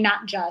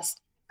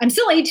I'm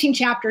still 18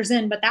 chapters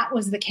in, but that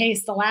was the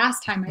case the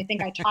last time I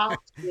think I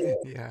talked to you.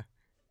 Yeah.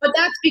 But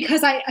that's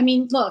because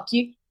look,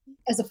 you,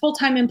 as a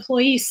full-time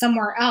employee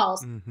somewhere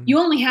else, you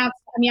only have,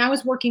 I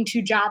was working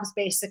 2 jobs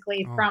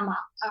basically from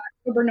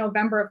October,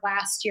 November of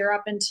last year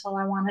up until,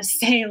 I want to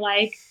say,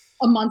 like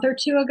a month or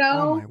 2 ago.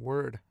 Oh my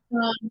word.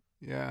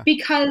 Yeah.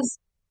 Because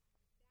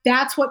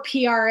that's what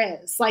PR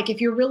is. Like,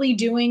 if you're really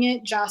doing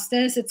it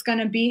justice, it's going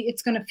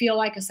to feel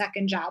like a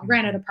second job.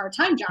 Granted, a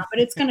part-time job, but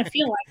it's going to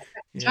feel like a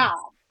second job,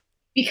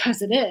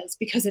 because it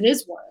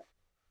is work.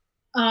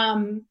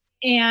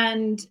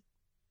 And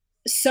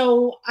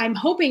so I'm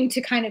hoping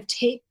to kind of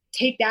take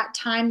that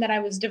time that I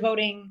was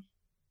devoting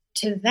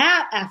to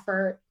that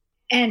effort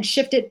and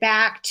shift it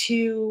back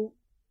to,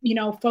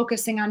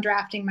 focusing on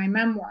drafting my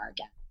memoir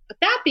again. But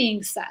that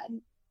being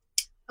said,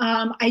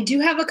 I do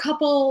have a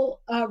couple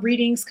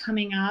readings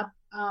coming up.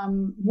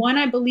 One,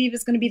 I believe,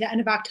 is going to be the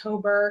end of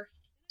October.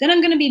 Then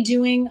I'm going to be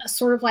doing a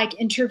sort of like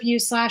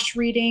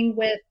interview/reading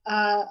with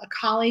a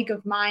colleague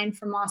of mine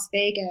from Las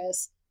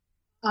Vegas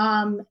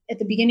at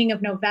the beginning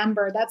of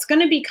November. That's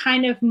going to be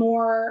kind of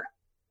more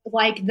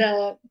like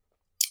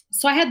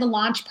so I had the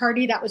launch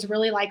party that was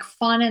really like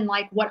fun and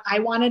like what I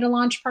wanted a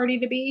launch party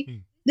to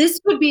be.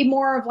 This would be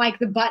more of like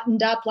the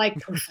buttoned up, like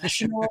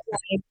professional,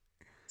 like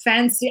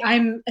fancy,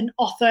 I'm an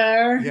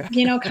author,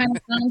 kind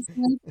of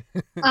nonsense.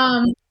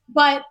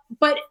 But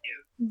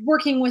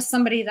working with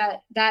somebody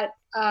that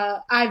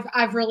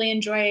I've really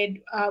enjoyed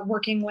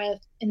working with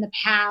in the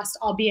past,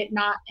 albeit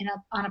not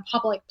on a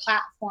public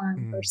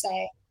platform per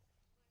se,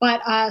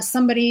 but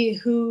somebody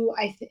who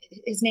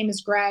his name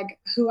is Greg,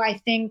 who I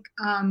think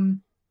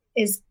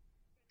is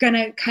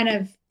gonna kind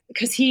of,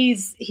 because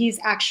he's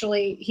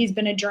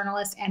been a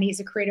journalist and he's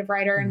a creative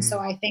writer, and so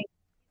I think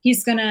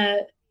he's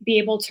gonna be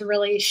able to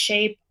really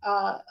shape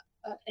an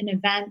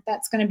event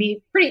that's going to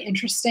be pretty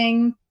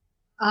interesting,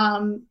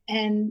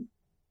 and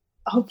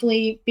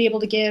hopefully be able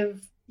to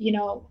give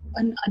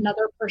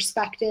another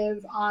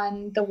perspective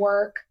on the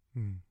work.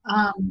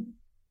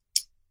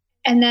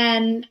 And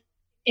then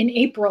in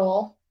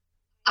April,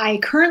 I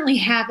currently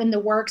have in the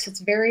works,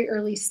 it's very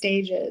early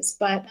stages,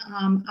 but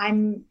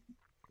I'm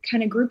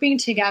kind of grouping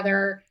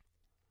together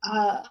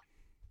a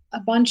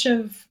bunch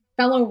of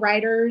fellow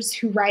writers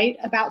who write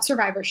about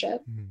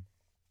survivorship.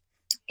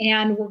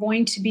 And we're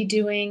going to be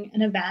doing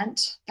an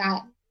event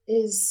that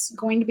is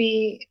going to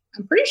be,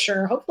 I'm pretty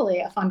sure, hopefully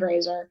a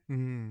fundraiser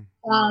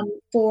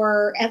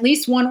for at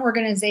least one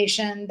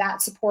organization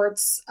that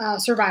supports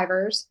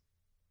survivors.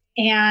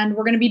 And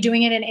we're going to be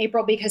doing it in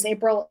April because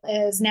April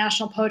is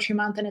National Poetry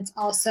Month, and it's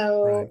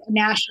also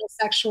National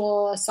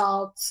Sexual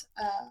Assault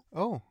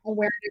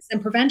Awareness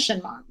and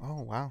Prevention Month.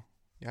 Oh, wow.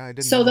 Yeah, I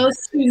didn't So know those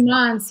 2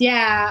 months,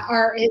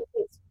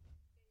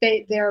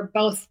 they're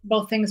both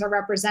things are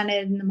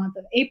represented in the month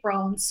of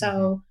April. And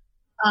so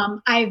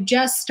I've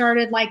just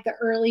started like the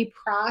early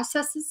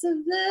processes of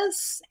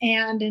this.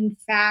 And in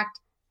fact,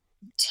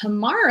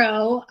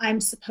 tomorrow I'm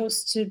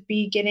supposed to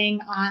be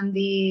getting on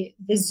the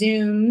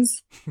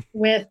Zooms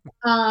with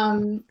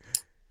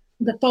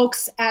the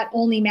folks at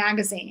Only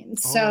Magazine.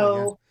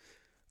 So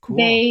cool.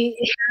 They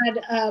had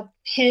a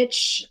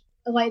pitch,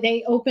 like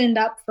they opened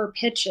up for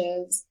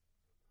pitches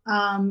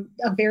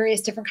of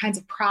various different kinds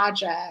of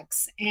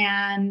projects.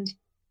 And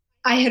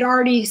I had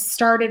already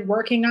started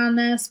working on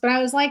this, but I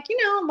was like,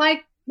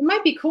 it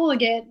might be cool to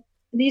get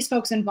these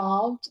folks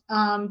involved.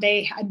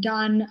 They had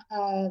done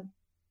a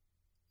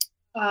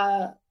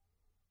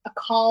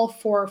call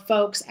for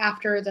folks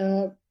after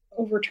the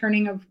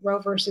overturning of Roe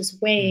versus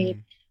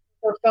Wade,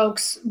 for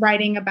folks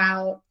writing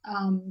about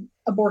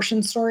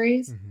abortion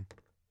stories.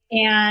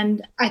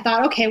 And I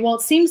thought, okay, well,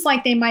 it seems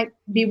like they might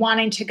be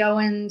wanting to go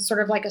in sort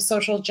of like a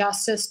social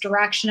justice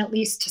direction, at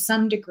least to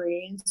some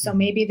degree. So Mhm.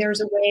 maybe there's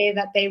a way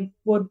that they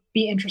would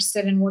be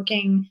interested in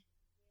working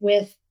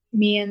with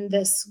me and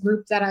this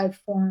group that I've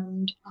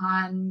formed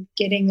on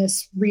getting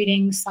this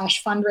reading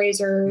slash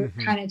fundraiser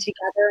Mhm. kind of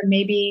together. And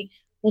maybe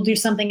we'll do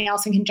something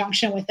else in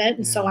conjunction with it.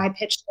 And so Yeah. I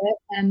pitched it,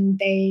 and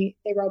they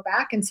wrote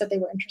back and said they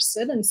were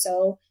interested. And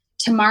so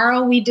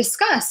tomorrow we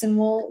discuss, and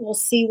we'll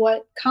see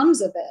what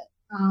comes of it.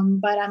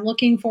 But I'm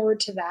looking forward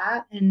to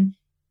that, and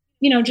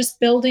just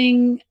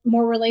building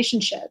more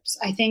relationships.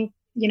 I think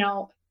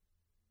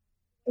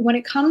when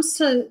it comes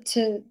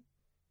to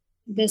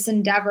this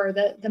endeavor,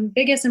 the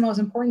biggest and most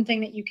important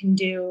thing that you can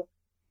do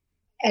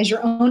as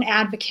your own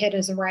advocate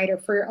as a writer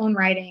for your own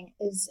writing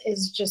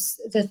is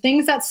just the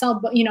things that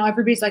sell.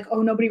 Everybody's like,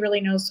 oh, nobody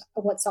really knows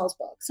what sells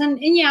books, and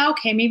yeah,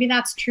 okay, maybe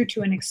that's true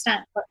to an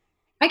extent, but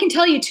I can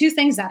tell you two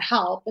things that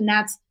help, and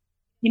that's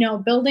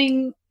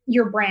building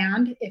your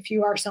brand if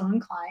you are so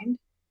inclined,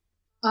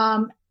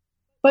 um,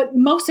 but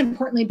most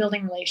importantly,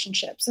 building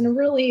relationships. And a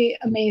really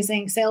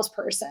amazing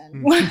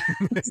salesperson Mhm.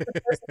 was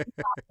the person who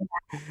taught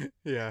me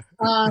Yeah.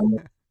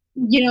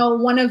 that.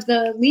 One of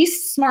the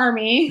least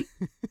smarmy,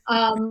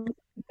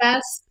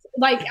 best.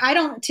 Like, I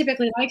don't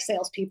typically like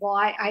salespeople.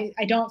 I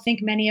don't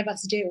think many of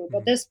us do.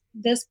 But Mhm.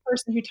 this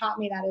person who taught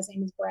me that, his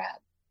name is Brad.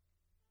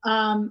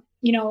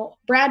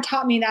 Brad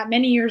taught me that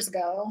many years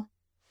ago,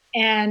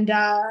 and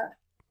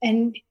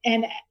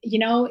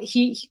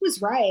he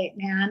was right,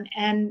 man.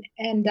 And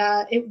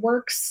it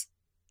works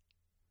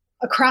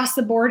across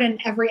the board in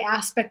every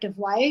aspect of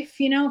life.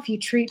 If you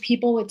treat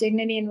people with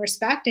dignity and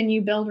respect, and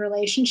you build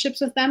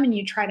relationships with them, and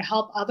you try to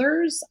help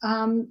others,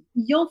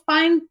 you'll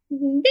find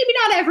maybe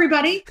not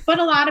everybody, but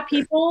a lot of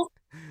people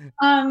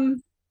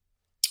um,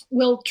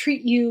 will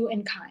treat you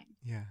in kind,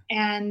 Yeah.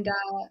 and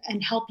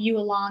help you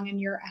along in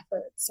your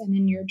efforts and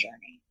in your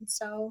journey. And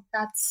so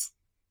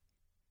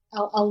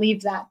I'll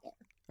leave that there.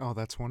 Oh,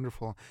 that's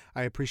wonderful.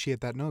 I appreciate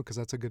that note because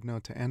that's a good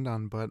note to end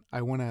on. But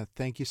I want to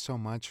thank you so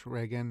much,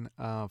 Reagan,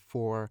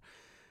 for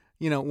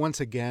once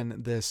again,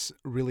 this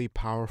really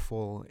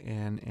powerful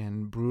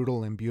and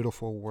brutal and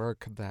beautiful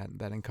work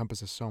that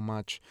encompasses so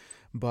much,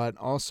 but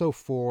also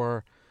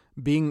for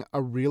being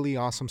a really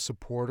awesome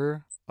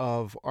supporter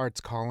of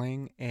Arts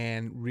Calling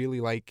and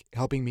really like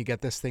helping me get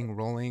this thing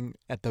rolling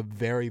at the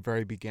very,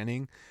 very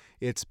beginning.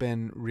 It's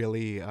been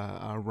really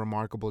a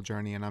remarkable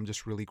journey, and I'm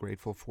just really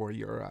grateful for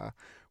your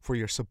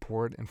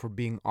support and for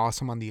being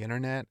awesome on the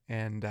internet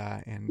and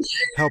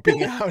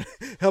helping out,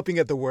 helping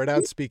get the word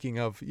out. Speaking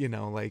of,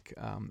 like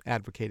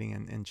advocating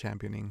and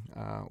championing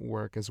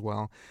work as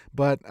well.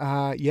 But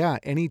yeah,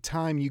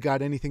 anytime you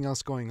got anything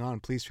else going on,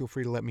 please feel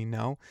free to let me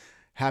know.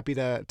 Happy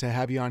to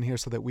have you on here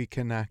so that we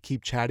can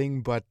keep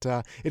chatting. But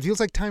it feels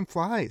like time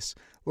flies.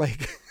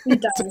 Like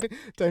It does.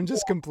 time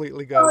just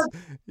completely goes.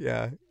 Well,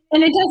 Yeah.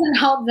 and it doesn't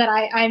help that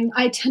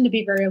I tend to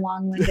be very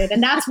long-winded,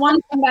 and that's one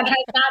thing that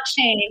has not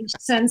changed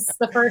since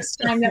the first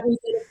time that we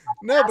did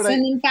No, but a podcast.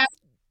 And in fact,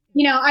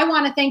 I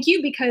want to thank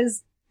you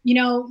because you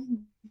know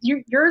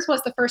yours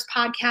was the first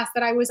podcast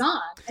that I was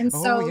on, and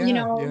oh so yeah,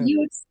 yeah.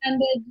 you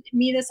extended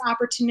me this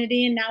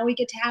opportunity, and now we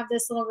get to have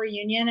this little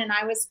reunion, and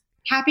I was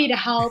happy to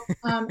help.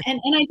 And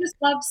I just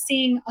love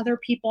seeing other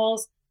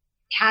people's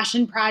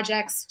passion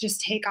projects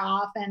just take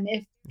off, and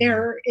if Yeah.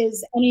 there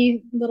is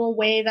any little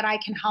way that I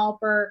can help,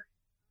 or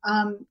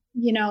um,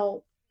 you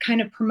know, kind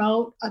of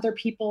promote other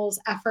people's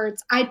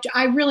efforts.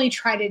 I really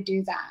try to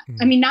do that. I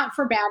Mm. mean, not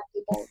for bad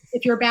people.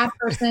 If you're a bad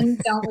person,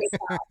 don't reach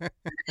out.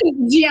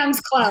 GM's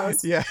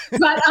closed. Yeah. But,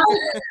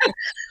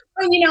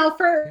 but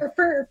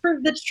for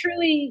the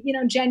truly,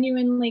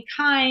 genuinely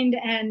kind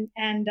and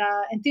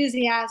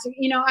enthusiastic,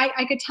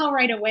 I could tell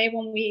right away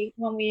when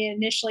we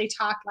initially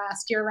talked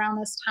last year around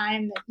this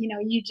time that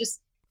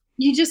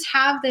you just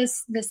have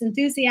this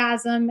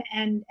enthusiasm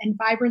and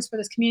vibrance for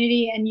this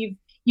community, and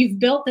you've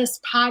built this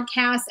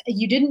podcast.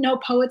 You didn't know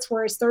poets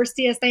were as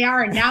thirsty as they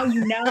are, and now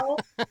you know.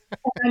 And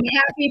I'm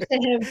happy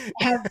to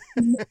have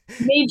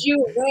made you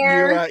you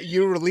aware.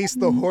 you released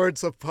the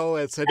hordes of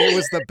poets, and it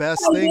was the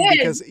best I thing did.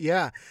 because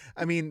yeah,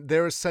 I mean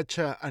there is such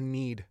a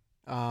need,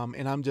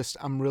 and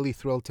I'm really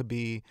thrilled to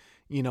be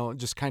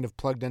just kind of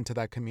plugged into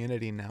that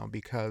community now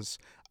because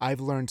I've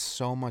learned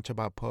so much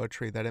about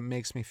poetry that it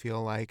makes me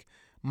feel like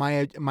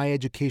my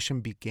education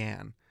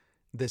began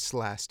this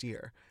last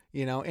year.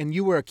 And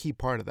you were a key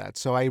part of that.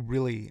 So I'm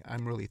really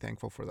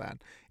thankful for that.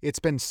 It's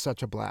been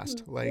such a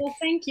blast. Well, Like,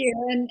 thank you.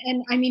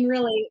 And I mean,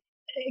 really,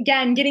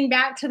 again, getting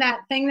back to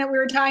that thing that we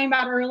were talking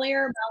about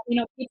earlier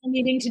about, people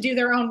needing to do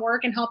their own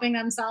work and helping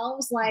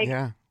themselves. Like,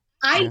 yeah,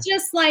 I yeah.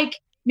 just like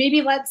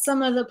maybe let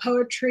some of the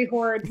poetry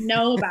horde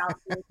know about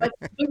you, but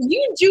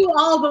you do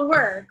all the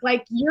work.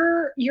 Like,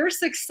 your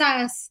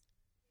success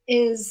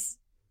is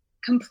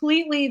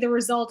completely the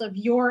result of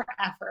your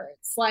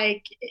efforts.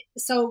 Like,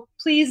 so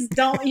please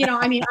don't,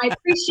 I mean, I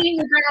appreciate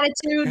your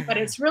gratitude, but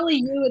it's really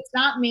you, it's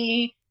not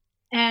me.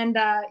 And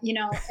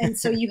and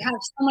so you have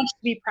so much to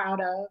be proud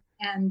of,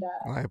 and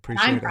Well, I I'm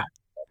appreciate proud.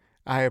 it.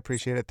 I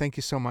appreciate it. Thank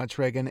you so much,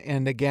 Reagan.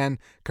 And again,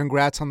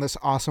 congrats on this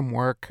awesome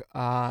work.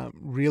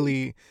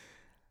 Really,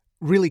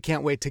 really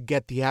can't wait to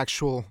get the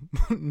actual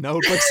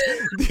notebooks,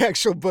 the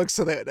actual books,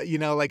 so that,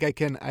 like I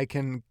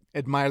can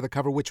admire the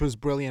cover, which was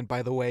brilliant,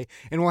 by the way.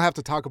 And we'll have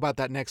to talk about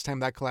that next time,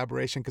 that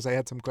collaboration, because I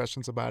had some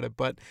questions about it.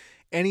 But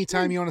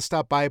anytime you want to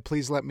stop by,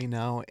 please let me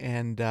know.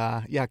 And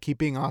yeah, keep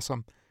being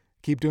awesome.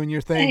 Keep doing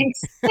your thing.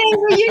 Thanks. Hey,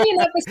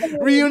 reunion episode.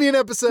 Reunion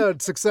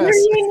episode. Success.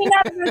 Reunion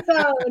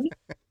episode.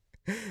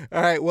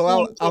 All right.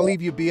 Well, I'll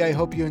leave you be. I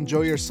hope you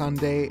enjoy your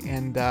Sunday,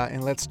 and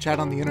let's chat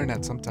on the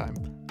internet sometime.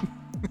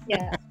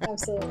 Yeah,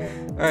 absolutely.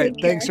 All right.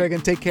 Thanks, Reagan.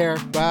 Take care.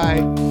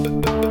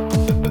 Bye.